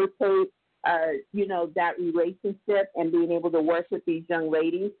facilitate, you know, that relationship and being able to work with these young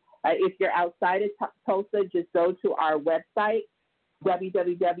ladies. If you're outside of Tulsa, just go to our website,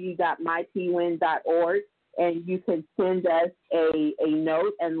 www.mypwin.org, and you can send us a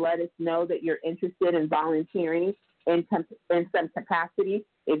note and let us know that you're interested in volunteering in some capacity.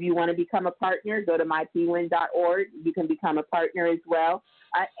 If you want to become a partner, go to mypwin.org. You can become a partner as well.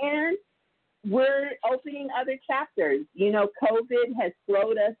 And we're opening other chapters. You know, COVID has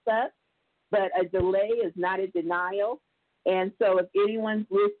slowed us up, but a delay is not a denial. And so if anyone's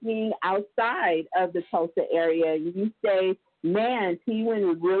listening outside of the Tulsa area, you say, man, PWIN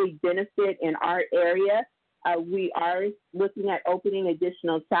would really benefit in our area, we are looking at opening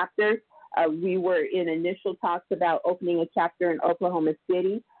additional chapters. We were in initial talks about opening a chapter in Oklahoma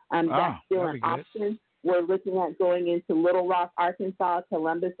City. That's still an option. We're looking at going into Little Rock, Arkansas,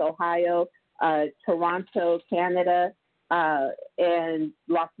 Columbus, Ohio, Toronto, Canada, and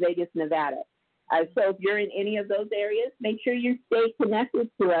Las Vegas, Nevada. So if you're in any of those areas, make sure you stay connected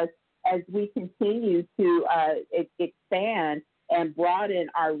to us as we continue to expand and broaden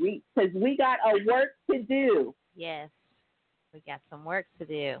our reach, because we got a work to do. Yes, we got some work to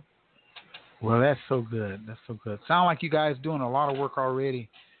do. Well, that's so good. That's so good. Sound like you guys doing a lot of work already,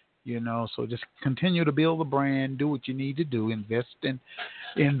 you know, so just continue to build the brand, do what you need to do, invest in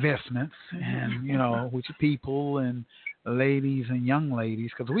investments and, you know, with your people and ladies and young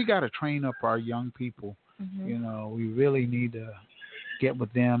ladies, because we got to train up our young people. You know, we really need to get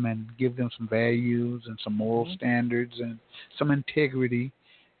with them and give them some values and some moral standards and some integrity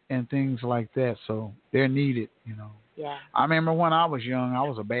and things like that. So they're needed, you know. Yeah. I remember when I was young, I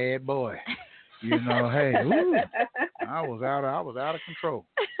was a bad boy. You know, hey, ooh, I was out of control.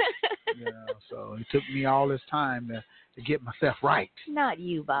 You know, so it took me all this time to get myself right. Not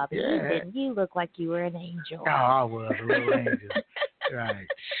you, Bobby. Yeah. You didn't. You look like you were an angel. Oh, I was a little angel. Right.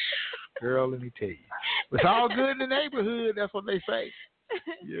 Girl, let me tell you. It's all good in the neighborhood. That's what they say.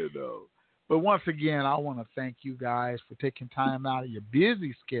 You know. But once again, I want to thank you guys for taking time out of your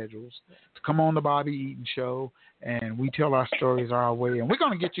busy schedules to come on the Bobby Eaton Show, and we tell our stories our way, and we're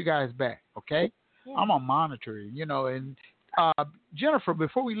going to get you guys back, okay? Yeah. I'm going to monitor you, you know. And Jennifer,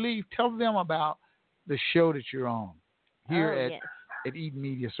 before we leave, tell them about the show that you're on here at Eaton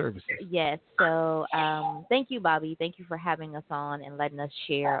Media Services. Yes. So thank you, Bobby. Thank you for having us on and letting us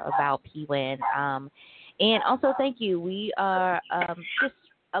share about PWIN. And also thank you. We are just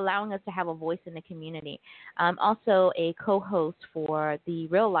allowing us to have a voice in the community. I'm also a co-host for the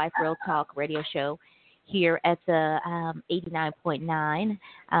Real Life, Real Talk radio show here at the 89.9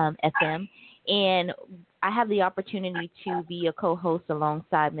 FM. And I have the opportunity to be a co-host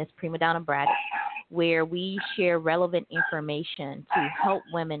alongside Miss Prima Donna Braddock, where we share relevant information to help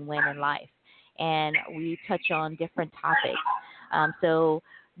women win in life. And we touch on different topics. So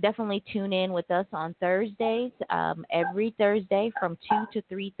definitely tune in with us on Thursdays, every Thursday from 2 to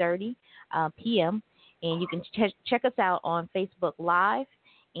 3:30 p.m. And you can check us out on Facebook Live.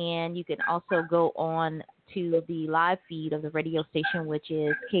 And you can also go on to the live feed of the radio station, which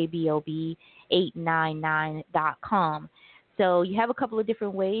is KBOB899.com. So you have a couple of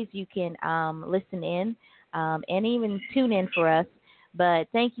different ways you can listen in and even tune in for us. But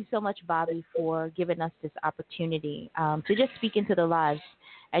thank you so much, Bobby, for giving us this opportunity to just speak into the lives.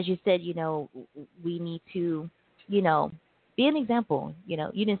 As you said, you know, we need to, you know, be an example. You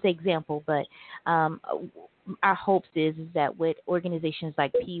know, you didn't say example, but our hopes is that with organizations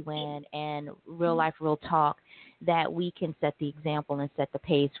like PWIN and Real Life, Real Talk, that we can set the example and set the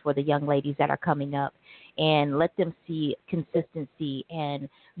pace for the young ladies that are coming up and let them see consistency and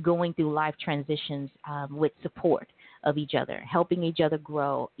going through life transitions with support of each other, helping each other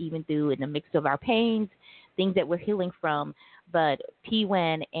grow, even through in the mix of our pains, things that we're healing from. But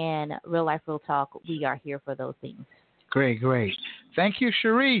PWIN and Real Life, Real Talk, we are here for those things. Great. Thank you,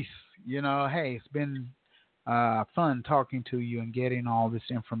 Sharise. You know, hey, it's been fun talking to you and getting all this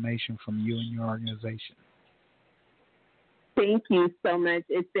information from you and your organization. Thank you so much.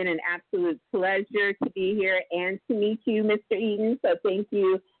 It's been an absolute pleasure to be here and to meet you, Mr. Eaton. So thank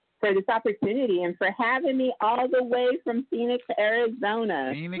you for this opportunity and for having me all the way from Phoenix,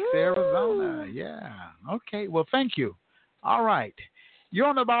 Arizona. Arizona, yeah. Okay, well, thank you. All right. You're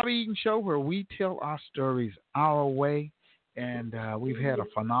on the Bobby Eaton Show, where we tell our stories our way, and we've had a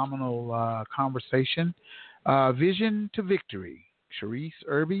phenomenal conversation. Vision to Victory, Sharise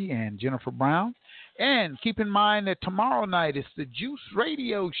Erby and Jennifer Brown. And keep in mind that tomorrow night is the Juice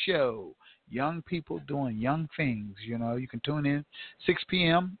Radio Show. Young people doing young things. You know, you can tune in 6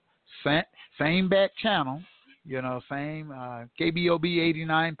 p.m., same back channel, you know, same KBOB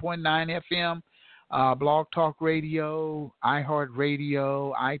 89.9 FM, Blog Talk Radio, iHeart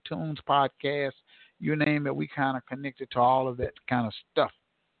Radio, iTunes Podcast, you name it, we kind of connected to all of that kind of stuff.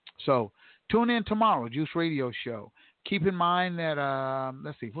 So tune in tomorrow, Juice Radio Show. keep in mind that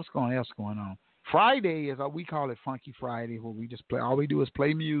let's see what's else going on. Friday is we call it Funky Friday, where we just play. All we do is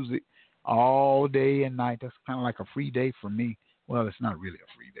play music all day and night. That's kind of like a free day for me. Well, it's not really a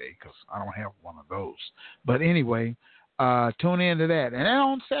free day because I don't have one of those. But anyway, tune into that. And then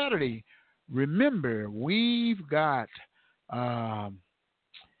on Saturday, remember we've got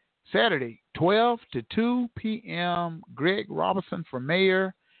Saturday 12 to 2 p.m. Greg Robinson for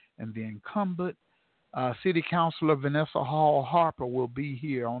mayor, and the incumbent City Councilor Vanessa Hall Harper will be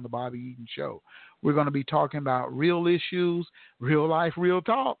here on the Bobby Eaton Show. We're going to be talking about real issues, real life, real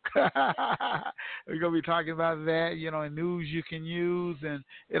talk. We're going to be talking about that, and news you can use, and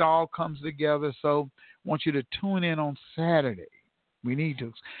it all comes together. So I want you to tune in on Saturday. We need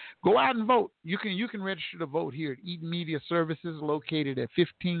to go out and vote. You can register to vote here at Eaton Media Services, located at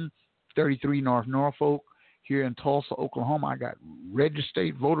 1533 North Norfolk. Here in Tulsa, Oklahoma. I got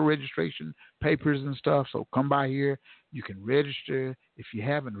voter registration papers and stuff, so come by here. You can register if you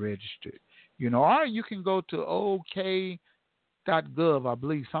haven't registered, or you can go to OK.gov, I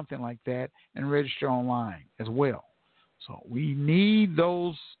believe, something like that, and register online as well. So we need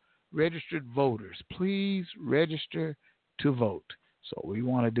those registered voters. Please register to vote. So we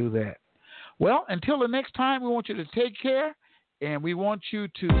want to do that. Well, until the next time, we want you to take care, and we want you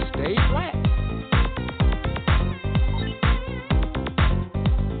to stay black.